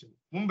region actually,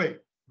 Mumbai,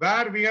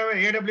 where we have a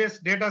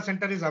AWS data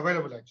center is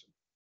available actually.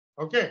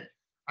 Okay.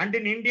 And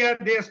in India,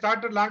 they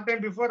started long time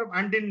before,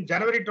 and in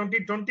January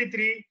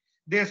 2023,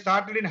 they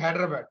started in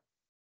Hyderabad.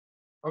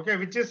 Okay,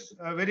 which is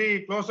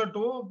very closer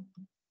to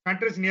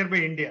countries nearby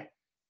India.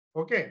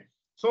 Okay.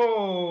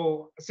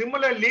 So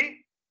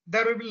similarly,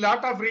 there will be a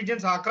lot of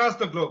regions across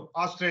the globe,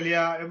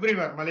 Australia,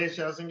 everywhere,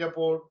 Malaysia,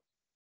 Singapore,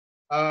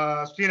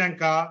 Sri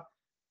Lanka,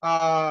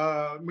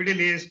 Middle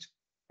East,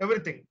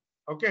 everything.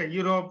 Okay,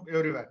 Europe,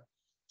 everywhere.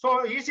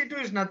 So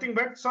EC2 is nothing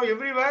but, so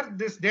everywhere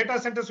this data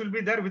centers will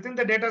be there. Within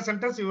the data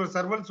centers, your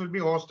servers will be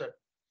hosted.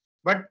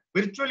 But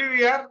virtually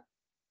we are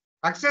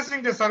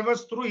accessing the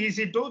servers through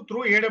EC2,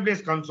 through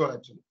AWS console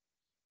actually.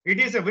 It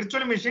is a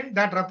virtual machine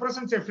that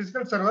represents a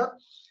physical server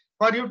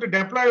for you to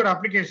deploy your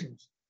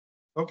applications.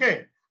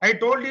 Okay. I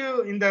told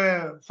you in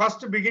the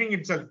first beginning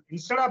itself,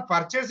 instead of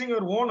purchasing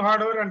your own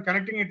hardware and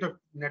connecting it to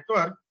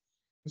network,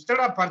 instead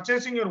of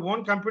purchasing your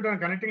own computer and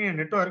connecting a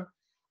network,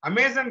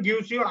 Amazon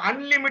gives you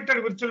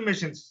unlimited virtual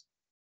machines.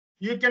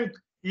 You can,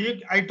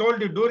 I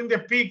told you during the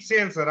peak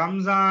sales,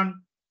 Ramzan,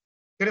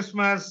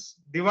 Christmas,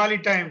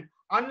 Diwali time,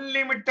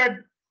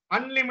 unlimited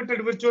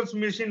virtual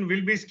machine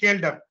will be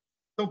scaled up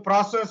to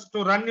process,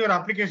 to run your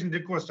application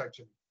request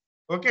actually.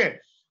 Okay.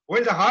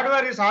 While the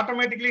hardware is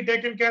automatically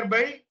taken care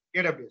by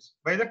AWS,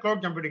 by the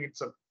cloud computing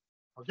itself.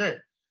 Okay.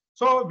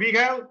 So we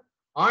have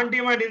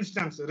on-demand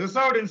instance,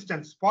 reserved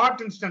instance,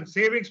 spot instance,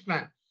 savings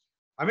plan.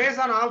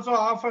 Amazon also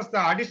offers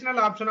the additional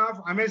option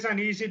of Amazon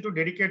EC2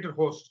 dedicated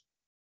host.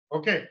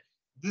 Okay.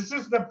 This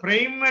is the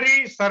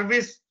primary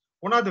service,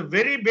 one of the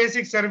very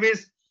basic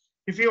service.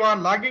 If you are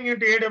logging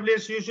into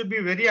AWS, you should be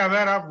very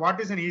aware of what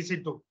is an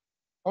EC2,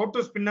 how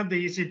to spin up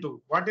the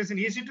EC2. What is an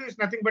EC2 is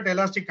nothing but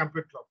Elastic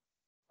Compute Cloud.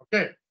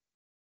 Okay.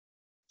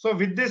 So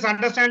with this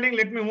understanding,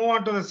 let me move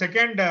on to the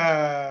second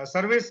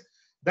service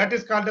that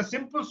is called a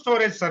simple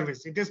storage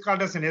service. It is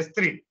called as an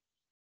S3.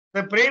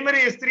 The primary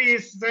S3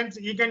 is since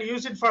you can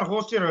use it for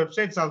host your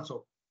websites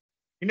also.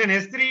 In an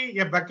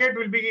S3, a bucket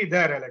will be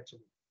there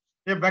actually.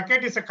 A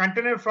bucket is a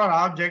container for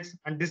objects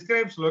and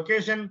describes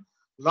location,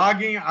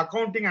 logging,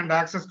 accounting, and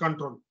access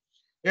control.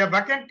 A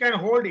bucket can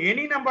hold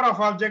any number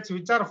of objects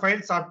which are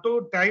files up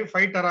to 5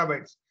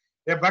 terabytes.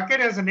 A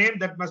bucket has a name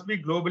that must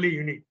be globally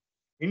unique.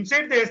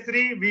 Inside the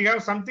S3, we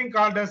have something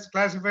called as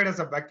classified as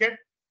a bucket,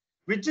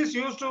 which is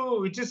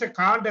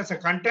called as a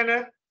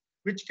container,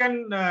 which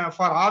can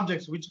for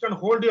objects, which can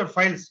hold your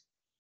files.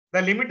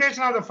 The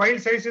limitation of the file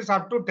size is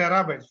up to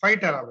terabytes, 5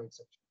 terabytes.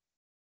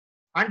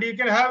 And you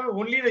can have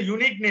only the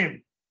unique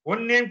name.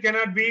 One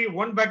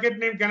bucket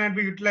name cannot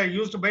be utilized,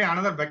 used by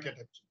another bucket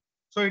actually.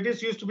 So it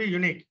is used to be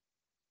unique.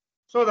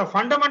 So the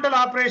fundamental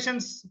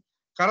operations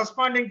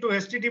corresponding to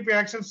HTTP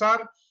actions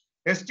are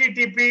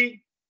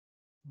HTTP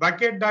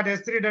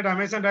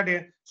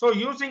bucket.s3.amazon.a. So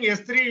using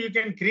S3, you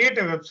can create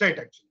a website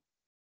actually.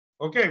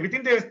 Okay,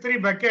 within the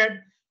S3 bucket,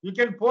 you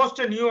can post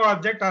a new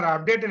object or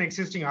update an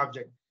existing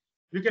object.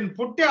 You can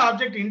put the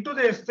object into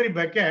the S3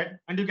 bucket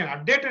and you can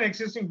update an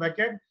existing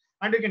bucket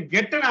and you can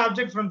get an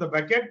object from the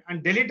bucket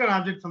and delete an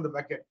object from the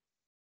bucket.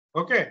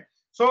 Okay,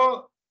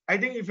 so I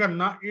think if you're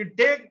not, you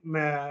take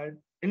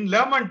in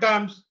layman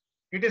terms,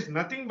 it is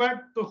nothing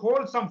but to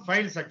hold some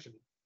files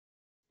actually,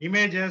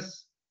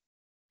 images,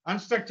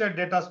 unstructured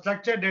data,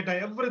 structured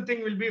data,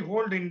 everything will be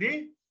held in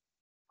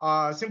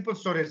the simple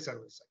storage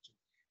service actually.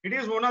 It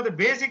is one of the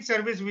basic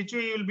service which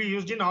we will be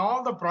used in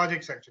all the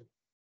projects actually.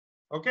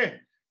 Okay,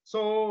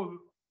 so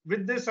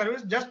with this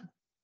service, just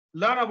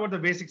learn about the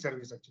basic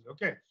service actually.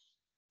 Okay,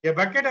 a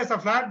bucket has a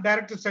flat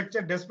directory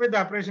structure despite the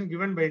operation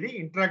given by the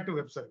interactive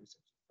web service.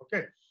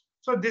 Okay,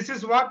 so this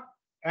is what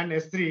an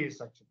S3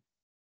 is actually.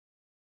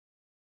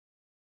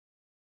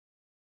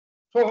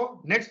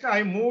 So next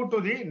I move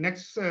to the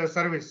next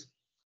service,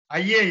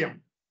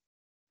 IAM.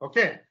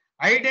 Okay,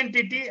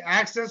 Identity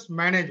Access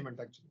Management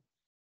actually.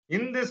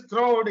 In this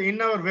crowd,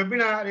 in our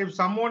webinar, if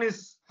someone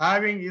is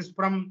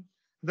from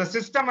the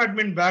system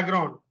admin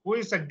background, who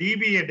is a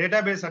DB, a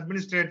database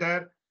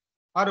administrator,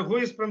 or who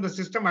is from the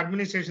system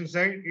administration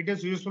side, it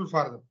is useful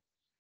for them.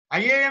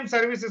 IAM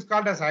service is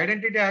called as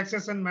Identity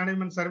Access and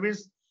Management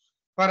Service.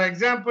 For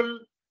example,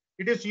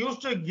 it is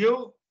used to give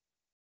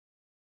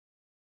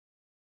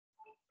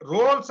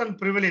roles and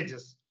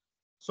privileges.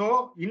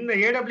 So in the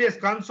AWS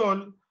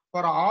console,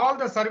 for all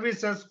the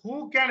services,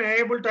 who can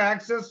able to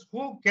access,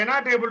 who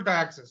cannot able to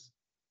access.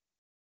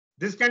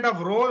 This kind of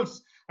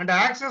roles and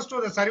access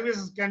to the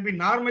services can be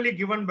normally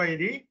given by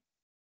the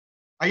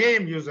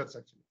IAM users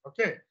actually.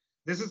 Okay,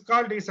 this is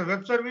called a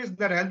web service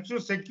that helps you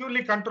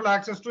securely control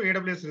access to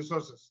AWS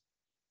resources.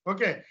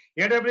 Okay,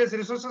 AWS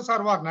resources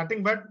are what?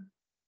 Nothing but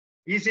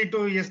EC2,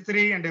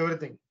 S3 and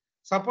everything.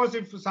 Suppose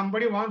if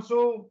somebody wants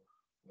to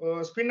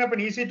spin up an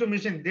EC2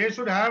 machine, they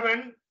should have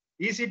an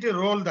EC2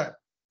 role there.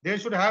 They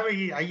should have a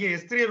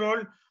S3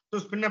 role to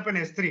spin up an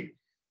S3.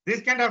 This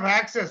kind of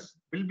access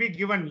will be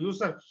given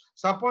user.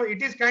 Suppose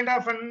it is kind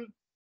of an,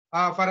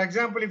 for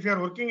example, if you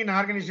are working in an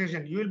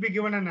organization, you will be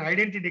given an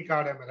identity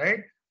card, am I right?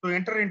 To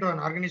enter into an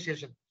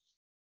organization.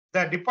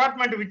 The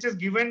department which is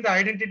given the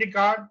identity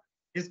card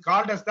is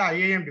called as the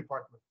IAM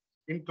department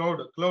in cloud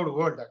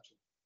world actually.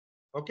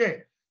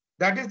 Okay,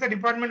 that is the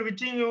department which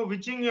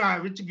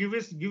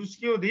gives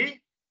you the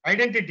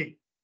identity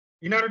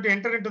in order to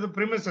enter into the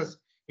premises.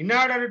 In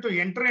order to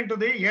enter into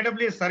the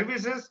AWS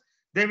services,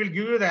 they will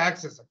give you the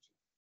access actually.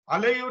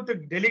 Allow you to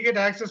delegate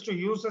access to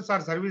users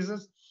or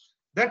services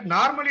that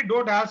normally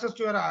don't access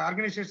to your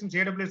organization's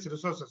AWS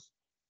resources.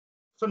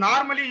 So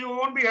normally you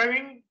won't be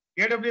having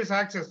AWS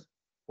access.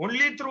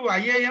 Only through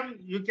IAM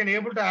you can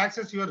able to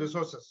access your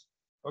resources.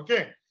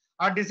 Okay,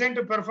 are designed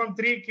to perform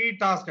 3 key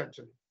tasks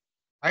actually.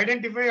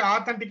 Identify,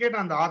 authenticate,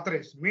 and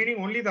authorize. Meaning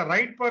only the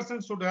right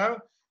person should have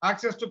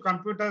access to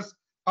computers,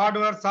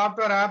 hardware,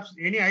 software apps,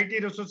 any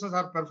IT resources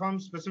or perform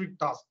specific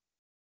tasks.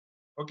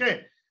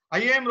 Okay.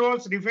 IAM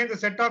roles define the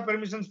set of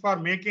permissions for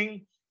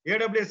making,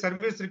 AWS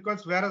service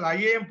requests, whereas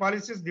IAM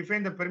policies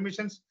define the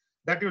permissions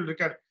that you will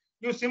require.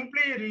 You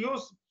simply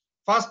use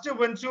first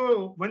once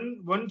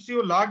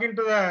you log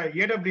into the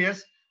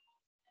AWS.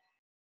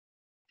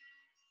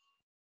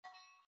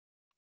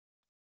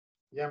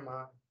 Yeah,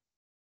 ma.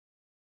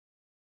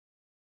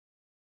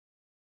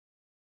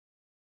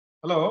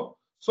 Hello.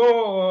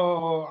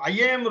 So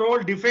IAM role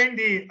define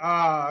the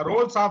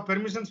roles of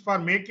permissions for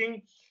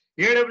making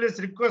AWS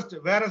request,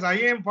 whereas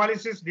IAM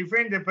policies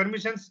define the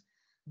permissions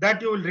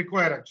that you will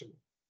require actually.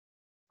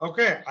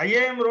 Okay,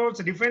 IAM roles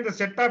define the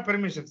set of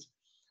permissions.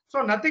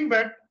 So nothing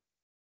but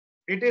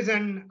it is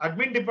an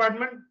admin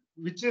department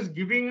which is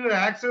giving you the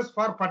access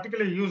for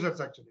particular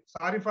users actually.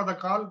 Sorry for the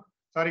call.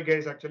 Sorry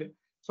guys actually.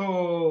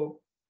 So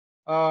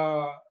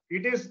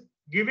it is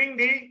giving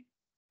the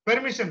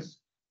permissions.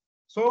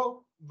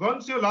 So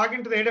once you log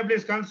into the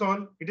AWS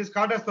console, it is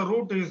called as the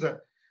root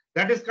user.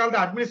 That is called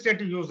the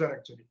administrative user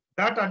actually.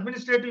 That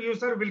administrative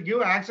user will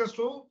give access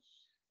to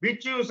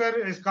which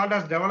user is called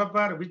as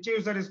developer, which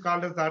user is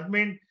called as the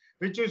admin,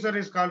 which user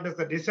is called as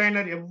the designer.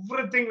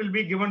 Everything will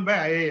be given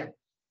by IAM.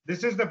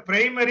 This is the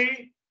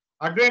primary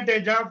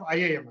advantage of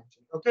IAM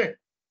actually. Okay.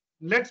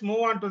 Let's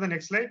move on to the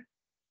next slide.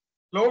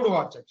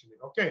 CloudWatch actually.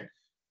 Okay.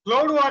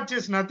 CloudWatch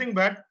is nothing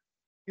but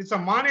it's a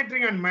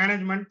monitoring and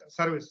management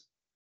service.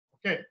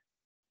 Okay.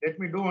 Let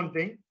me do one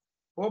thing.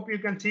 Hope you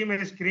can see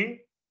my screen.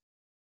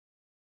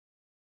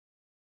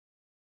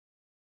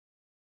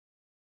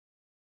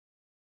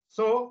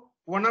 So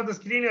one of the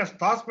screen as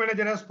task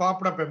manager has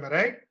popped up, am I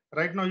right?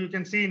 Right now you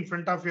can see in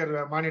front of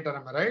your monitor,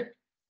 am I right?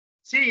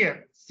 See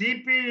here,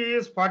 CPU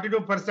is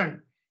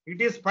 42%. It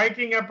is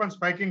spiking up and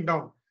spiking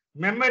down.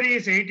 Memory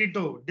is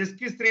 82.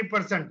 Disk is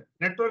 3%.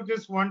 Network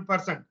is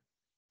 1%.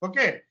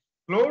 Okay.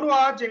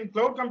 CloudWatch in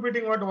cloud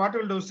computing, what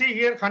will do? See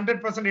here,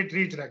 100% it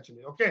reached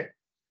actually. Okay.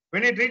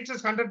 When it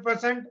reaches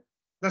 100%,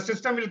 the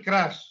system will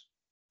crash.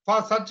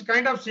 For such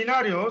kind of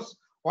scenarios,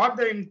 what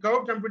the in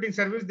cloud computing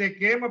service, they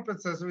came up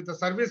with a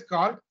service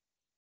called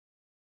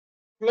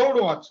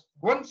CloudWatch.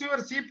 Once your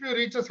CPU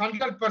reaches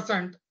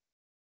 100%,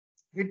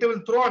 it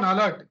will throw an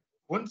alert.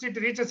 Once it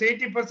reaches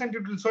 80%,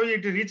 it will show you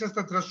it reaches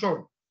the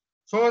threshold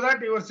so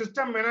that your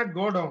system may not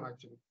go down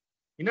actually.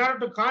 In order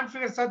to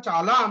configure such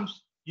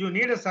alarms, you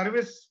need a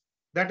service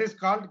that is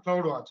called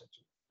CloudWatch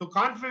actually. To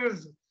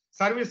configure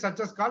service such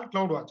as called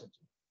CloudWatch actually.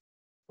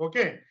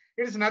 Okay,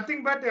 it is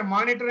nothing but a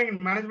monitoring and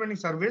management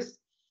service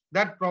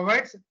that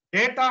provides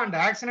data and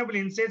actionable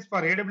insights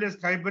for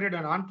AWS hybrid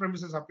and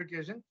on-premises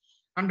application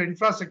and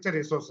infrastructure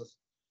resources.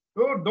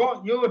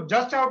 You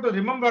just have to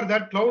remember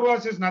that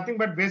CloudWatch is nothing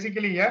but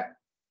basically a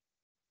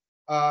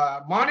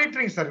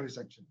monitoring service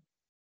actually.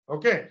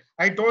 Okay,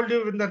 I told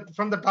you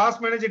from the task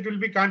manager it will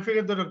be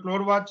configured to the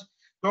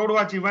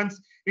CloudWatch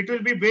events. It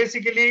will be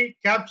basically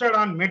captured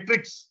on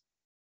metrics.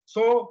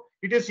 So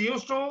it is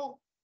used to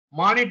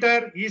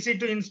monitor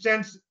EC2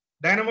 instance,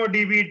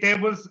 DynamoDB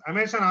tables,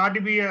 Amazon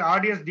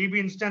RDS DB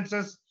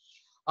instances,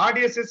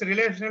 RDS is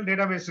relational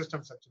database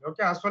systems actually.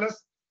 Okay, as well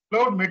as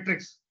cloud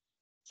metrics.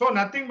 So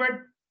nothing but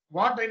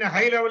what in a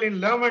high level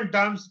in layman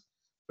terms,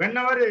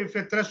 whenever if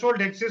a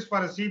threshold exists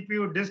for a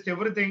CPU, disk,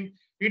 everything,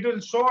 it will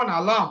show an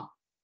alarm.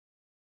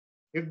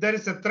 If there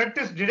is a threat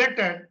is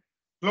detected,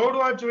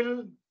 CloudWatch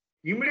will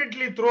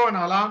immediately throw an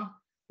alarm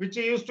which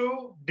is used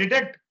to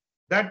detect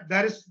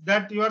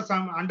that you are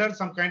under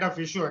some kind of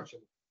issue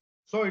actually.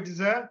 So it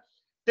is a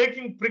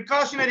taking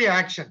precautionary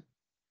action.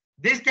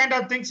 These kind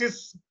of things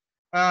is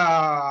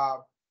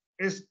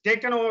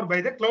taken over by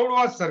the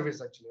CloudWatch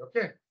service actually.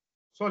 Okay.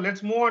 So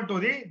let's move on to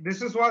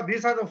these are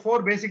the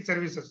four basic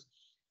services: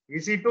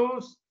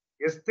 EC2,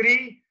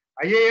 S3,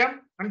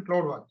 IAM, and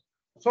CloudWatch.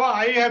 So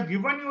I have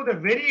given you the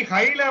very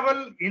high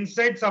level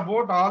insights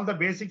about all the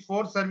basic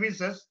four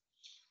services.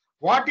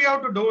 What you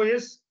have to do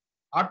is,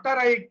 after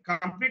I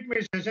complete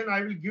my session,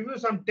 I will give you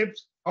some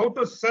tips how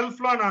to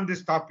self-learn on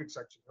these topics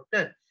actually.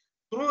 Okay.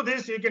 Through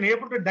this, you can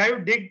able to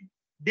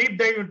deep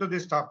dive into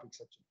these topics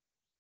actually.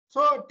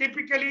 So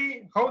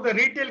typically, how the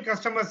retail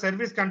customer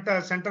service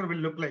center will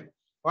look like.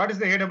 What is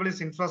the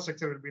AWS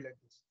infrastructure will be like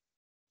this.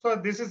 So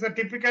this is a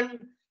typical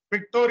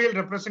pictorial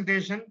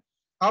representation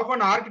of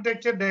an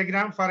architecture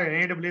diagram for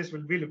an AWS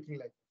will be looking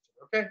like.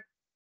 Okay.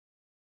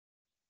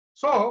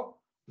 So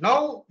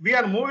now we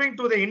are moving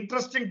to the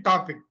interesting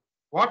topic.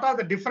 What are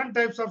the different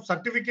types of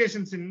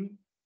certifications in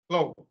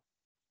cloud?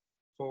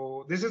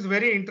 So this is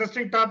very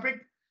interesting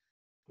topic.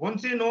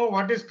 Once you know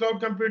what is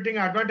cloud computing,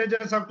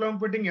 advantages of cloud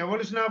computing,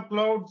 evolution of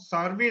cloud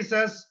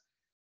services,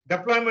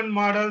 deployment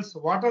models,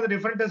 what are the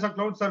different types of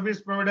cloud service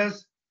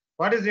providers,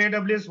 what is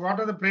AWS, what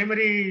are the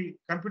primary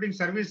computing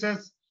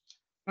services,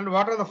 and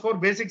what are the four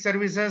basic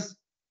services,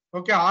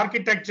 okay,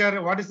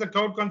 architecture, what is the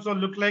cloud console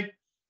look like,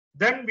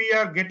 then we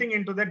are getting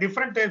into the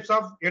different types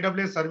of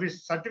AWS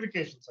service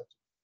certifications.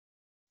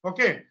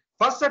 Okay,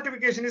 first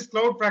certification is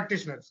cloud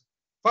practitioners.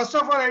 First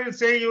of all, I will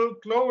say you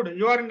cloud,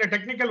 you are in the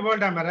technical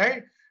world, am I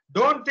right?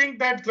 Don't think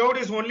that cloud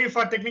is only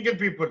for technical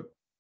people.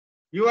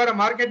 You are a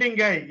marketing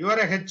guy, you are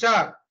a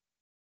HR,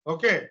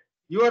 okay,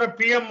 you are a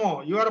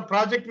PMO, you are a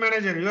project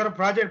manager, you are a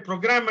project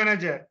program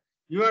manager,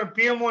 your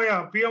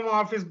PMO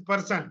office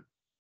person,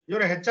 your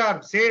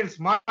HR, sales,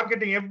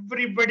 marketing,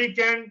 everybody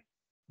can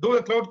do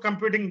the cloud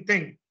computing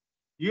thing.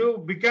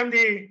 You become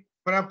the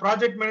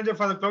project manager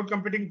for the cloud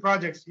computing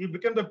projects. You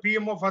become the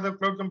PMO for the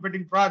cloud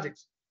computing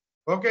projects.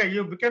 Okay,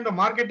 you become the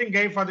marketing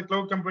guy for the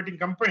cloud computing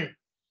company.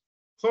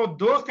 So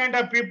those kind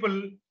of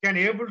people can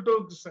able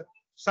to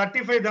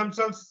certify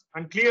themselves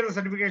and clear the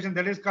certification,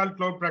 that is called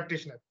cloud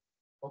practitioner.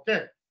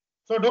 Okay.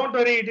 So don't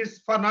worry, it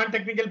is for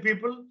non-technical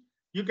people,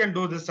 you can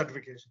do this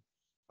certification.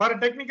 For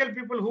technical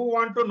people who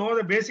want to know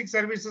the basic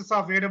services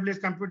of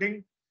AWS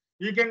computing,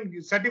 you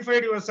can certify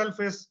yourself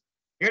as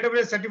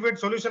AWS Certified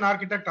Solution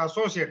Architect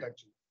Associate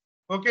actually.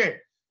 Okay.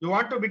 You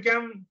want to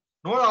become,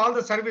 know all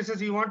the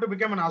services, you want to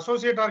become an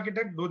associate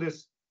architect, do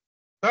this.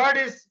 Third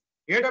is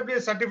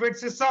AWS Certified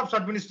SysOps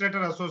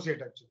Administrator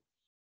Associate actually.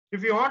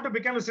 If you want to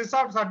become a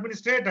SysOps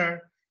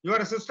Administrator, you are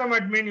a system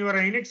admin, you are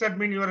a Unix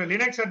admin, you are a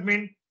Linux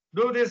admin,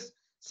 do this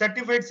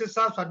Certified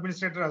SysOps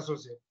Administrator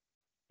Associate.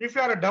 If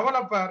you are a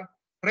developer,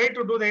 try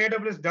to do the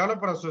AWS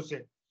Developer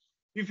Associate.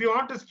 If you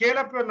want to scale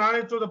up your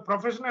knowledge to the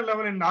professional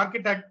level in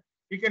architect,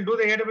 you can do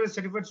the AWS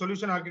Certified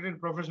Solution Architect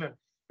Professional.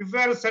 If you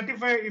are a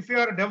certified, if you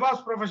are a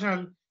DevOps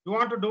professional, you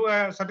want to do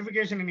a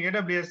certification in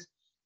AWS,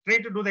 try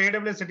to do the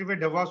AWS Certified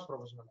DevOps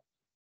Professional.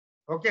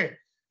 Okay,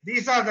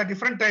 these are the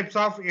different types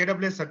of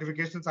AWS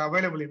certifications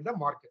available in the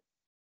market.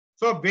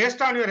 So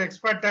based on your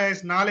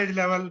expertise, knowledge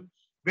level,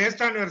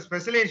 based on your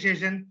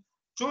specialization,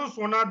 choose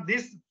one of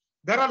these.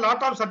 There are a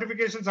lot of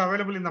certifications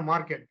available in the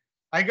market.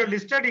 I have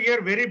listed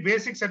here very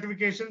basic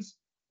certifications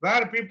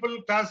where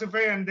people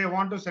classify and they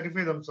want to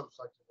certify themselves.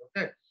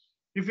 Okay.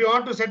 If you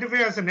want to certify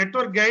as a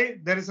network guy,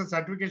 there is a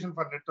certification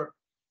for network.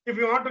 If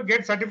you want to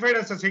get certified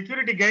as a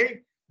security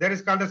guy, there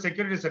is called a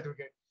security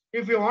certificate.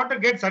 If you want to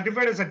get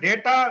certified as a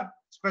data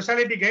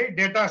specialty guy,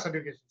 data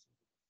certification.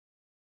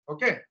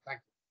 Okay, thank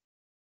you.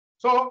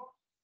 So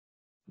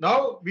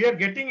now we are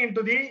getting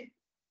into the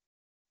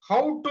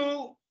how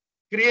to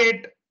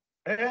create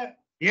a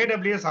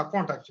AWS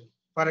account actually.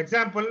 For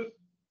example,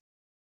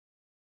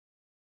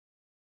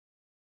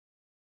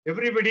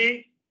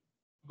 everybody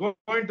go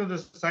into the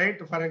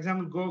site. For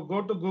example,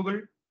 go to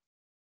Google.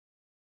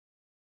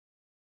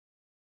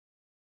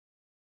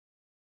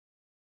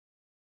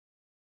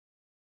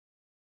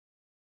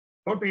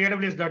 Go to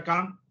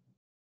AWS.com.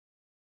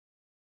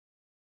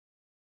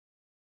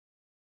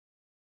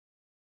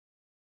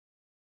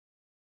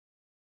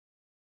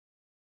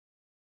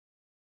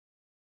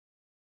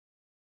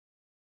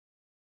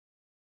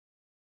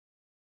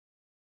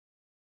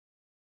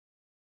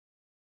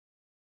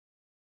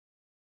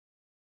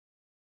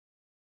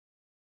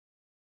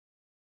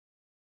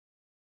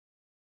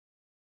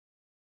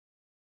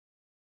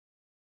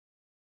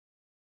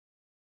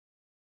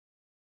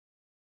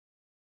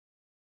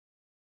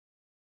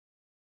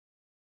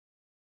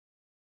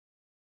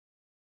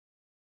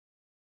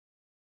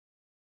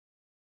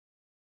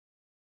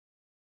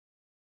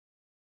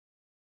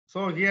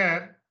 So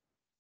here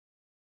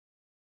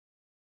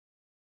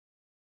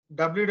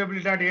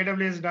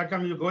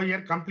www.aws.com, you go here,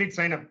 complete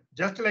sign up.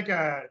 Just like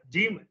a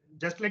Gmail,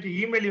 just like an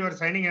email you are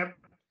signing up,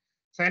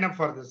 sign up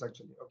for this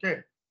actually. Okay.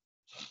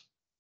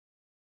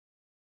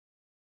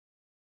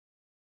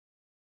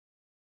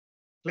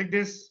 Click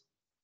this.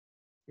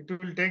 It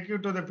will take you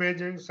to the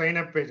page, sign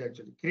up page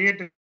actually.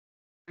 Create a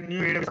new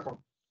AWS account.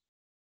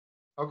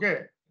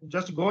 Okay.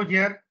 Just go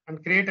here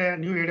and create a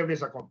new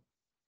AWS account.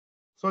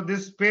 So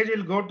this page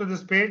will go to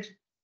this page.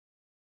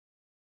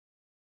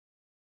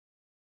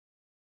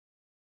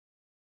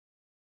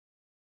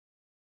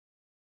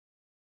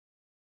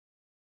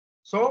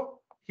 So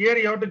here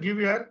you have to give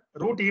your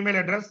root email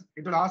address.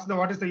 It will ask the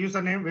what is the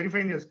username,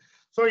 verifying this.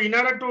 So in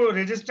order to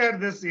register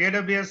this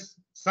AWS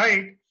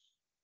site,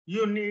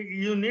 you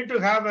need to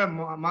have a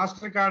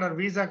MasterCard or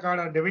Visa card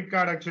or debit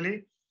card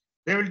actually.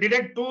 They will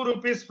deduct 2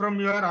 rupees from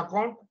your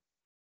account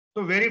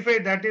to verify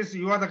that is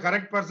you are the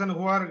correct person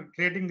who are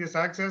creating this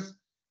access.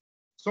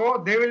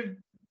 So they will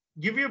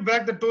give you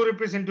back the 2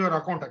 rupees into your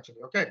account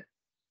actually. Okay.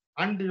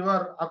 And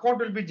your account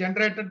will be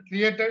generated,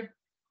 created,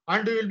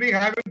 and you will be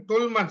having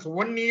 12 months,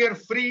 1 year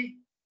free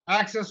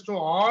access to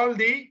all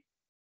the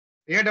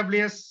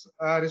AWS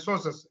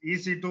resources,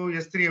 EC2,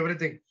 S3,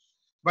 everything.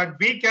 But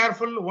be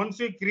careful, once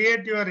you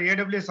create your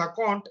AWS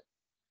account,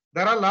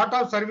 there are a lot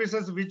of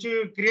services which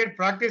you create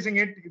practicing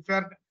it. If you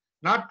are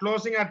not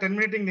closing or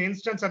terminating the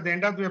instance at the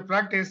end of your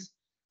practice,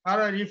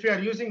 or if you are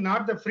using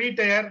not the free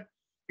tier,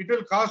 it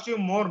will cost you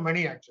more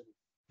money actually.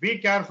 Be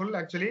careful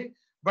actually.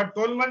 But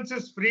 12 months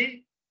is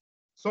free.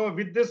 So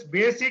with this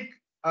basic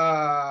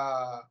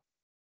cloud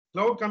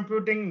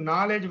computing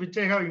knowledge which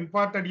I have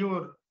imparted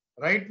you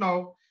right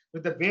now,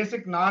 with the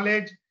basic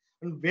knowledge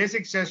and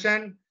basic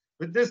session,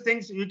 with these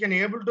things you can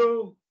able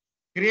to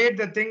create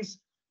the things.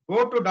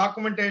 Go to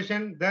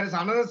documentation. There is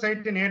another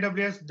site in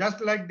AWS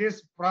just like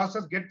this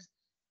process.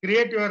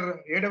 Create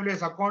your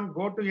AWS account.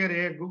 Go to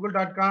your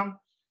google.com,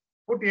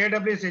 put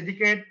AWS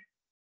educate.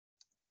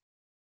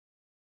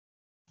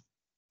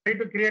 Try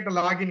to create a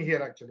login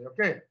here actually.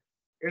 Okay,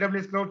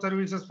 AWS cloud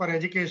services for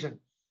education.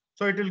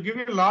 So it will give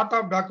you a lot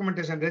of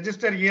documentation.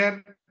 Register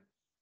here,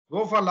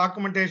 go for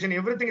documentation.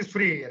 Everything is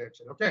free here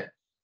actually. Okay.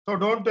 So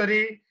don't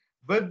worry.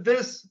 With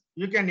this,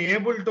 you can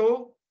able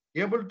to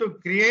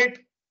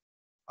create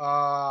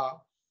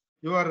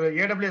your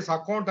AWS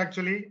account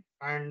actually,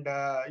 and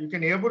you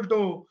can able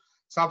to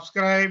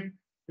subscribe.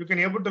 You can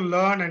able to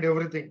learn and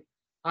everything.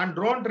 And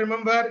don't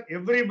remember,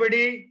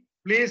 everybody,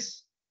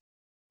 please,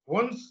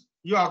 once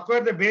you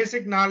acquire the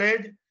basic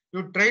knowledge,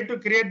 you try to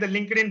create the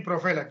LinkedIn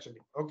profile actually.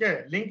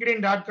 Okay,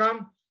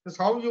 linkedin.com is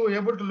how you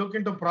able to look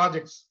into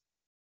projects.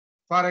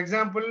 For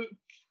example,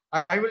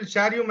 I will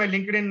share you my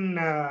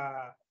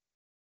LinkedIn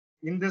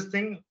in this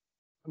thing,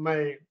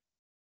 my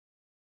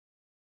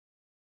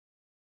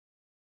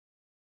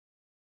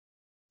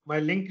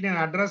LinkedIn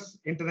address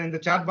into in the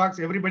chat box.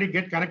 Everybody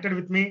get connected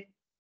with me.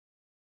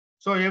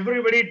 So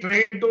everybody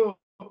try to,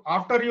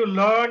 after you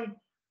learn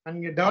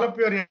and you develop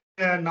your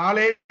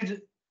knowledge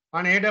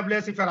on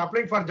AWS, if you are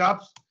applying for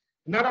jobs,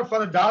 in order for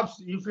the jobs,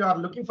 if you are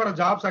looking for a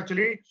jobs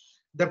actually,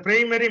 the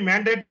primary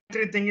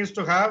mandatory thing is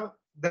to have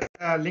the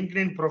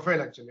LinkedIn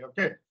profile actually.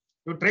 Okay,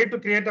 you try to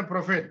create a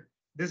profile.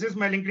 This is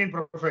my LinkedIn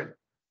profile.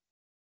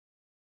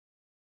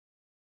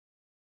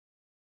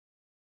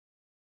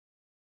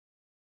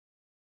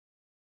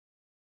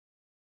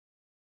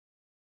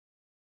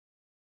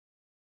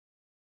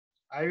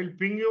 I will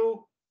ping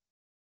you.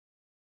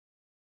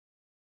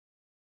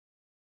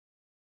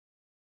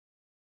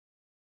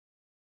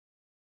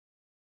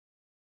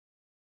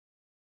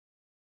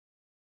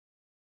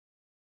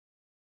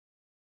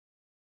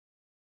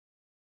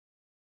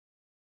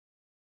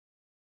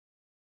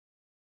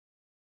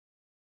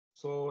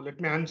 So let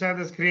me unshare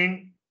the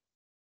screen.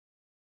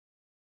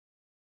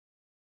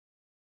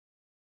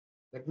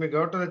 Let me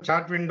go to the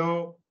chat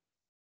window.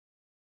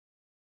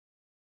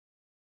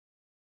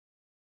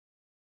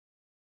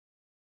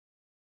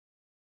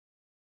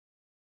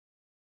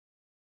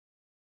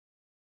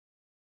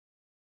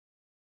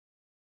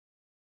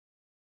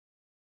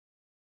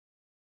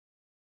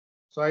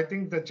 So I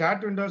think the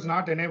chat window is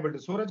not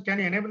enabled. Suraj, can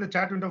you enable the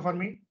chat window for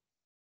me?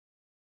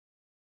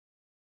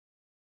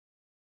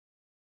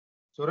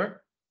 Suraj?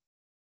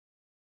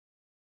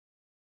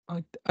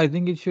 I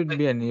think it should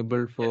be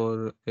enabled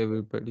for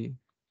everybody.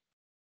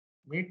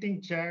 Meeting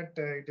chat,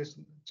 it is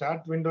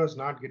chat window is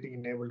not getting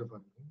enabled for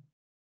me.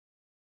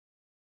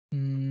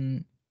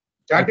 Mm,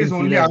 I Chat can is see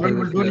only that there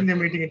available is like during the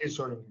meeting, it is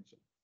showing.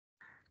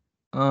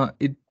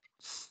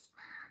 it's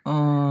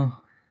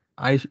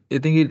I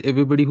think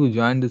everybody who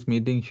joined this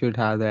meeting should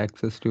have the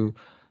access to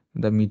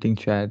the meeting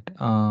chat.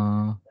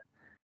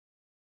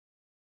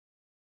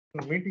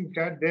 Meeting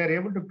chat, they are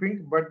able to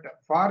ping, but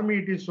for me,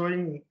 it is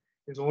showing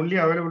is only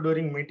available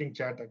during meeting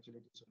chat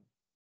actually.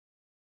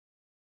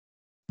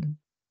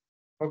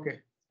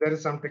 Okay, there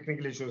is some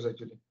technical issues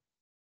actually.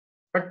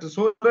 But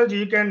Suraj,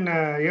 you can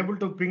able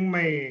to ping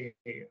my.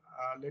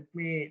 Let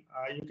me.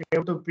 You can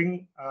able to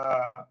ping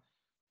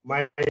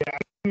my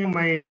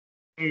my.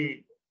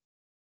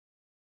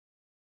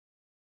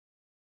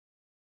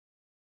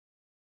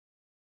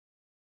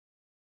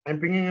 I'm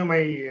pinging you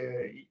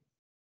my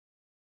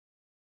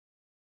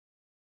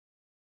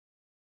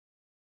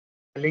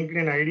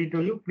LinkedIn ID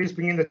to you. Please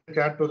ping in the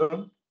chat to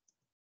them.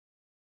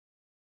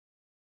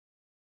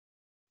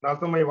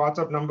 Also my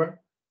WhatsApp number.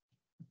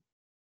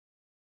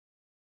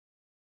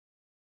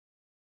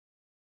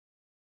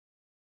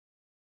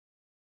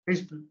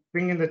 Please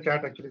ping in the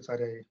chat. Actually,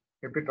 sorry,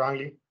 I kept it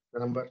wrongly. The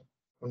number.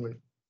 1 minute.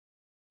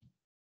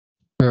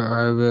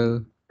 I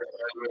will.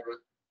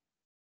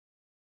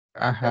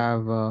 I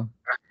have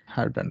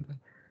done that.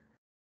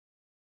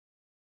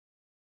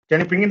 Can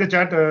you ping in the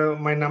chat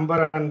my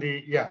number and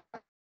the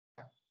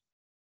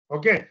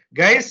Okay,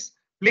 guys,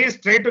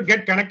 please try to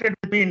get connected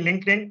with me in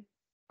LinkedIn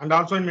and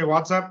also in my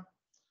WhatsApp.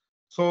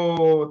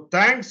 So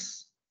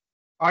thanks,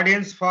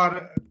 audience,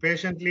 for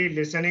patiently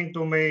listening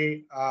to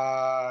my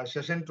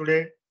session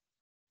today.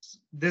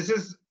 This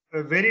is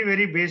a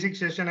very basic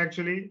session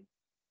actually.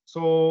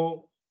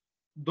 So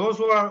those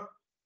who are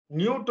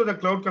new to the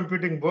cloud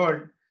computing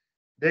world,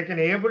 they can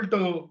able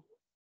to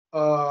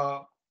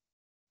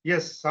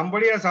yes,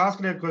 somebody has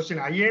asked a question.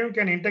 IAM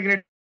can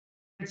integrate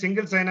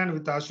single sign-on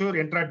with Azure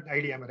Entra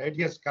ID, am I right?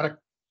 Yes, correct.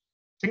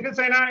 Single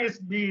sign-on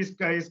is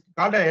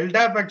called a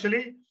LDAP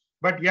actually,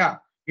 but yeah,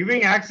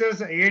 giving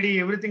access, AD,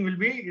 everything will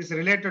be is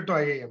related to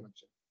IAM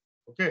actually.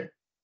 Okay,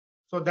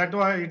 so that's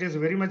why it is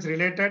very much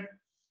related.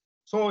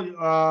 So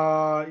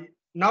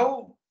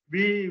now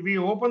we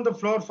open the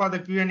floor for the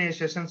Q&A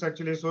sessions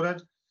actually,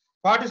 Suraj.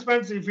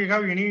 Participants, if you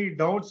have any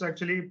doubts,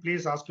 actually,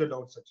 please ask your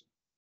doubts actually.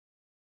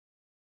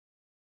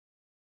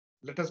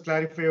 Let us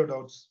clarify your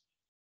doubts.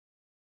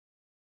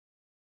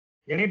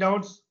 Any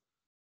doubts?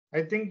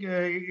 I think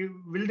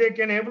will they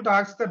can able to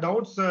ask the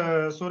doubts,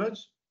 Suraj?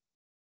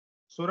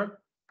 Suraj?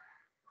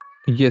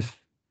 Yes.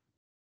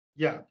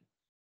 Yeah.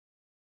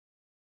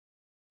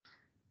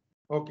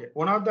 Okay.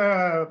 One of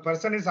the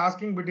person is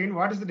asking between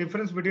what is the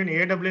difference between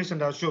AWS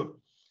and Azure?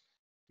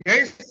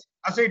 Guys,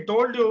 as I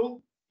told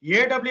you,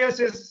 AWS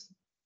is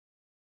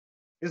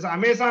is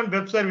Amazon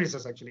Web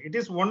Services. Actually, it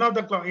is one of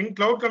the in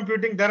cloud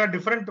computing. There are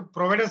different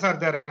providers are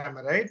there. Am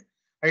I right?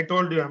 I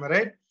told you. Am I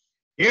right?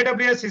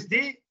 AWS is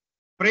the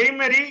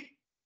primary.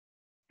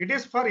 It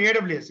is for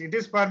AWS. It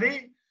is for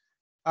the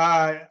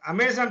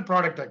Amazon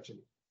product.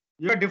 Actually,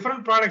 you have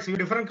different products. You have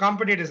different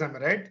competitors. Am I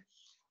right?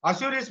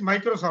 Azure is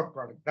Microsoft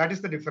product. That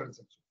is the difference.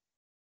 Actually.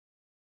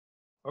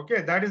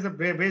 Okay, that is the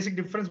basic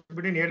difference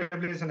between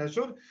AWS and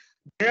Azure.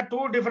 There are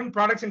two different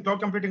products in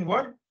cloud computing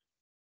world,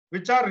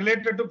 which are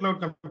related to cloud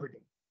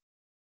computing.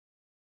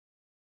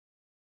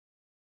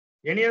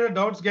 Any other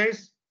doubts,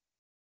 guys?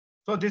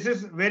 So this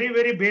is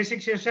very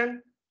basic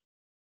session.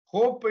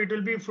 Hope it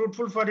will be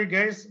fruitful for you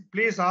guys.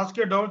 Please ask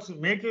your doubts.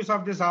 Make use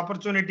of this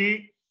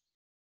opportunity.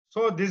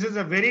 So this is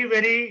a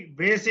very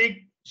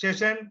basic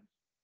session,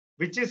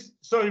 which is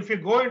so if you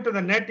go into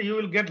the net, you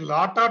will get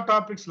lot of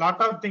topics,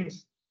 lot of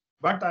things.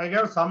 But I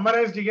have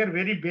summarized here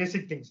very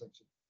basic things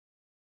actually.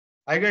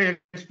 I will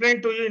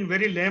explain to you in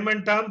very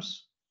layman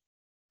terms.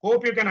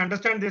 Hope you can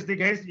understand this, the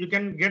guys. You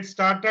can get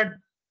started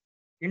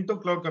into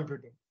cloud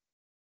computing.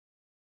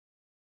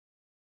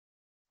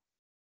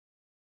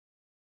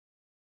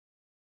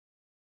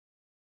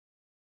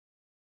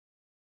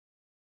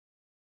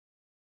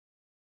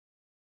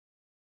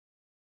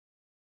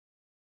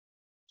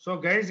 So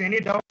guys, any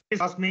doubt,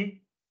 please ask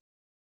me.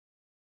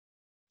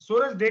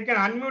 Suraj, they can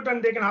unmute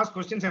and they can ask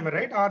questions, am I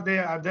right? Or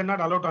they're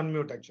not allowed to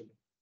unmute actually.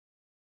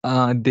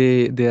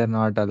 They are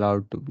not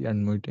allowed to be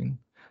unmuting.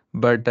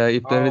 But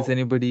if there is Oh,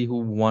 anybody who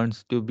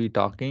wants to be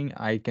talking,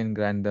 I can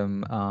grant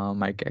them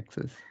mic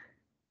access.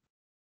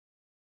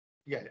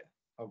 yeah.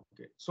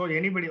 Okay. So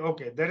anybody,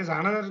 okay. There is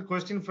another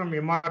question from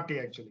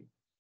MRT actually.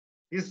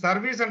 Is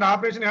service and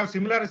operation have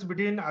similarities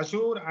between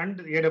Azure and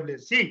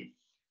AWS? See,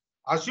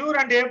 Azure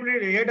and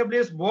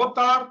AWS both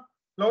are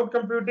cloud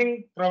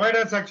computing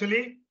providers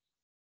actually.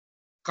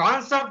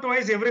 Concept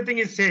wise, everything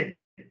is same.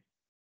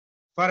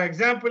 For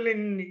example,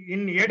 in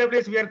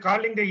AWS, we are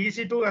calling the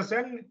EC2 as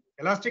an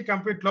elastic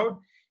compute cloud.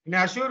 In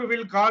Azure,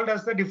 we'll call it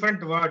as the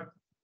different word,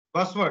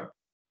 buzzword.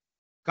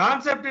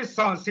 Concept is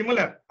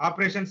similar.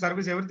 Operation,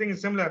 service, everything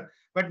is similar,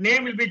 but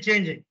name will be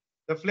changing.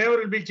 The flavor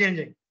will be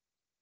changing.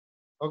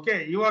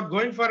 Okay, you are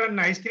going for an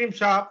ice cream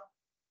shop.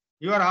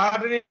 You are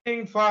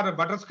ordering for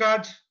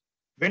butterscotch,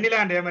 vanilla,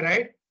 and am I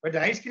right? But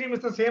the ice cream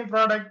is the same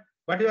product,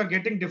 but you are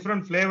getting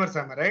different flavors.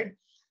 Am I right?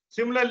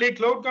 Similarly,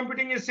 cloud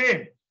computing is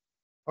same.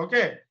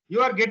 Okay,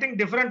 you are getting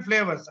different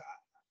flavors.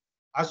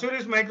 Azure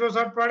is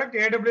Microsoft product,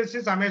 AWS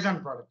is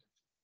Amazon product.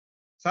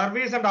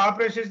 Service and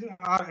operations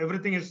are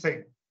everything is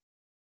same.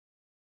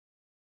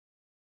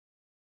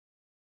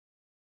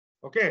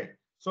 Okay,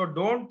 so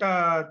don't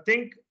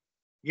think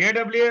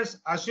AWS,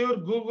 Azure,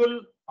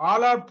 Google,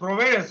 all are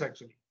providers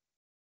actually.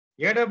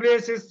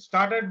 AWS is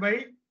started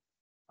by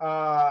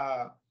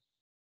guy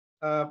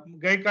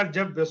called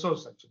Jeff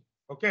Bezos actually.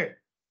 Okay,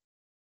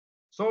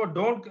 so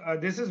don't.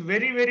 This is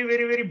very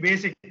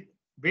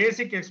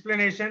basic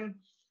explanation.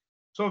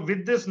 So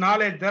with this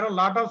knowledge, there are a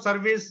lot of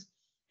service.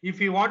 If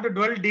you want to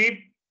dwell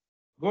deep,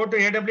 go to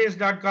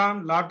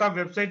aws.com. Lot of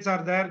websites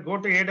are there. Go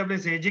to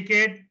AWS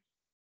Educate.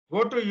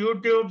 Go to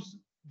YouTube's.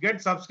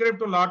 Get subscribed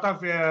to a lot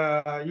of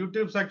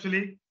YouTube's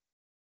actually.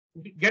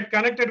 Get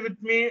connected with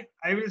me.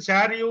 I will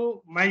share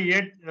you my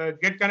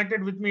get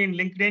connected with me in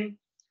LinkedIn.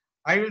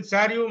 I will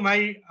share you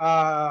my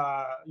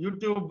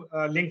YouTube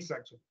links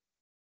actually.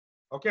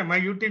 Okay, my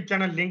YouTube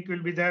channel link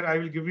will be there. I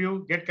will give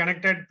you. Get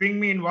connected. Ping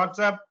me in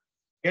WhatsApp.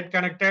 Get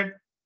connected.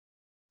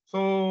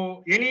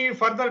 So any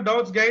further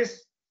doubts,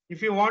 guys?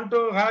 If you want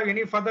to have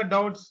any further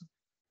doubts,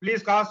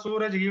 please call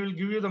Suraj. He will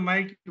give you the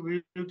mic.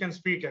 You can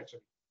speak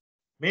actually.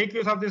 Make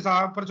use of this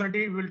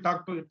opportunity. We will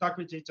talk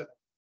with each other.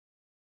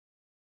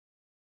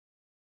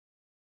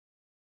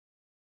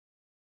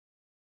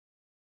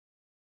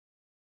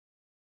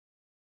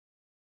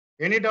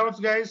 Any doubts,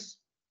 guys?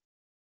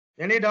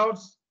 Any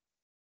doubts?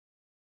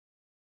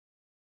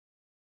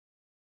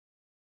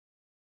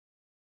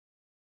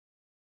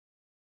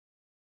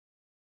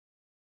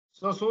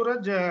 So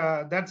Suraj,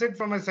 that's it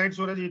from my side.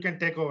 Suraj, you can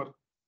take over.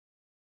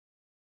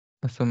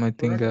 So I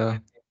think Suraj.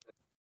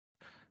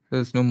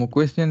 there's no more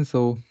questions.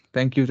 So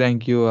thank you,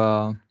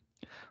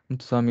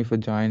 Swami, for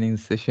joining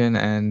the session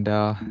and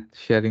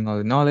sharing all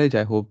the knowledge.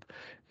 I hope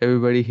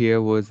everybody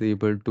here was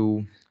able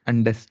to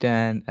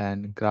understand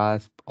and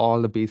grasp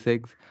all the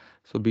basics.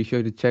 So be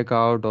sure to check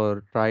out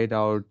or try it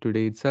out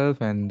today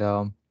itself, and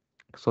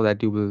so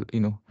that you will,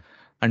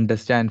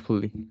 understand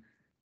fully.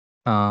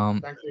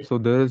 Thank you. So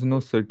there is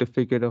no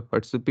certificate of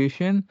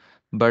participation,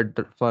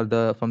 but for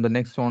the from the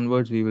next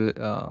onwards, we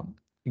will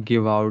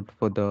give out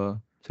for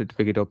the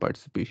certificate of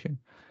participation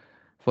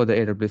for the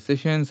AWS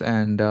sessions,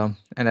 and I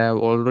have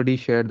already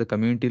shared the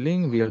community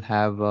link. We'll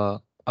have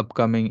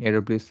upcoming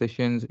AWS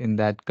sessions in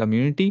that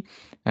community,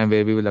 and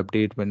where we will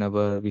update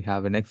whenever we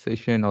have a next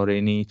session or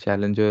any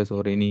challenges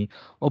or any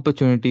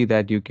opportunity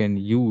that you can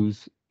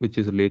use which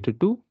is related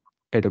to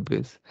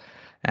AWS.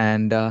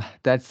 And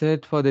that's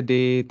it for the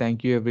day.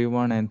 Thank you,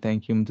 everyone. And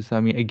thank you,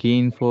 Muthuswami,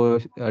 again for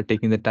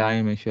taking the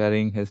time and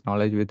sharing his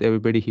knowledge with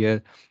everybody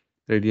here.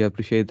 Really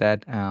appreciate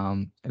that.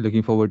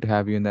 Looking forward to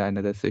have you in the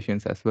another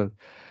sessions as well.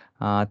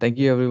 Thank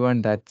you,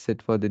 everyone. That's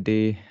it for the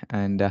day,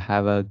 and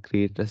have a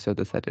great rest of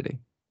the Saturday.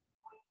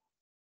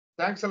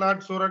 Thanks a lot,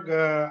 Surag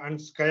and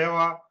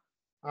Skayava,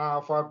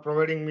 for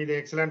providing me the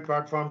excellent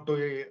platform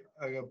to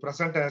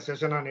present a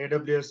session on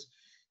AWS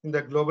in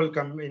the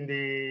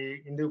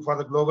for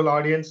the global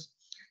audience.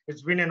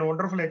 It's been a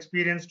wonderful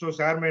experience to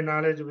share my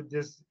knowledge with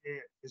this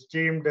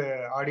esteemed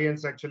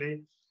audience.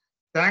 Actually,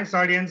 thanks,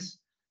 audience,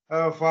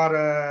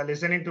 for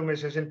listening to my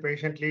session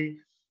patiently.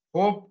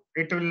 Hope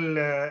it will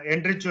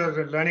enrich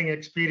your learning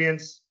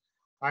experience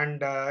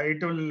and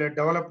it will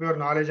develop your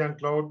knowledge on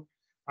cloud.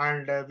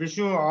 And wish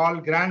you all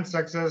grand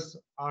success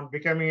on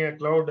becoming a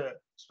cloud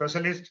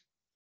specialist.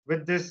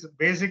 With this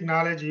basic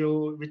knowledge,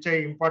 which I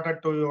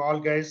imparted to you all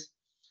guys,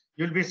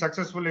 you'll be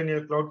successful in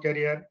your cloud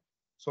career.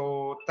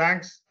 So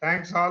thanks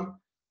all.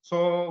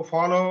 So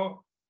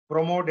follow,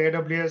 promote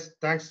AWS.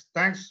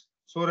 Thanks,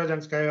 Suraj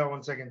and Skya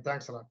once again.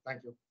 Thanks a lot.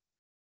 Thank you.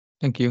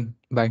 Thank you.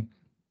 Bye.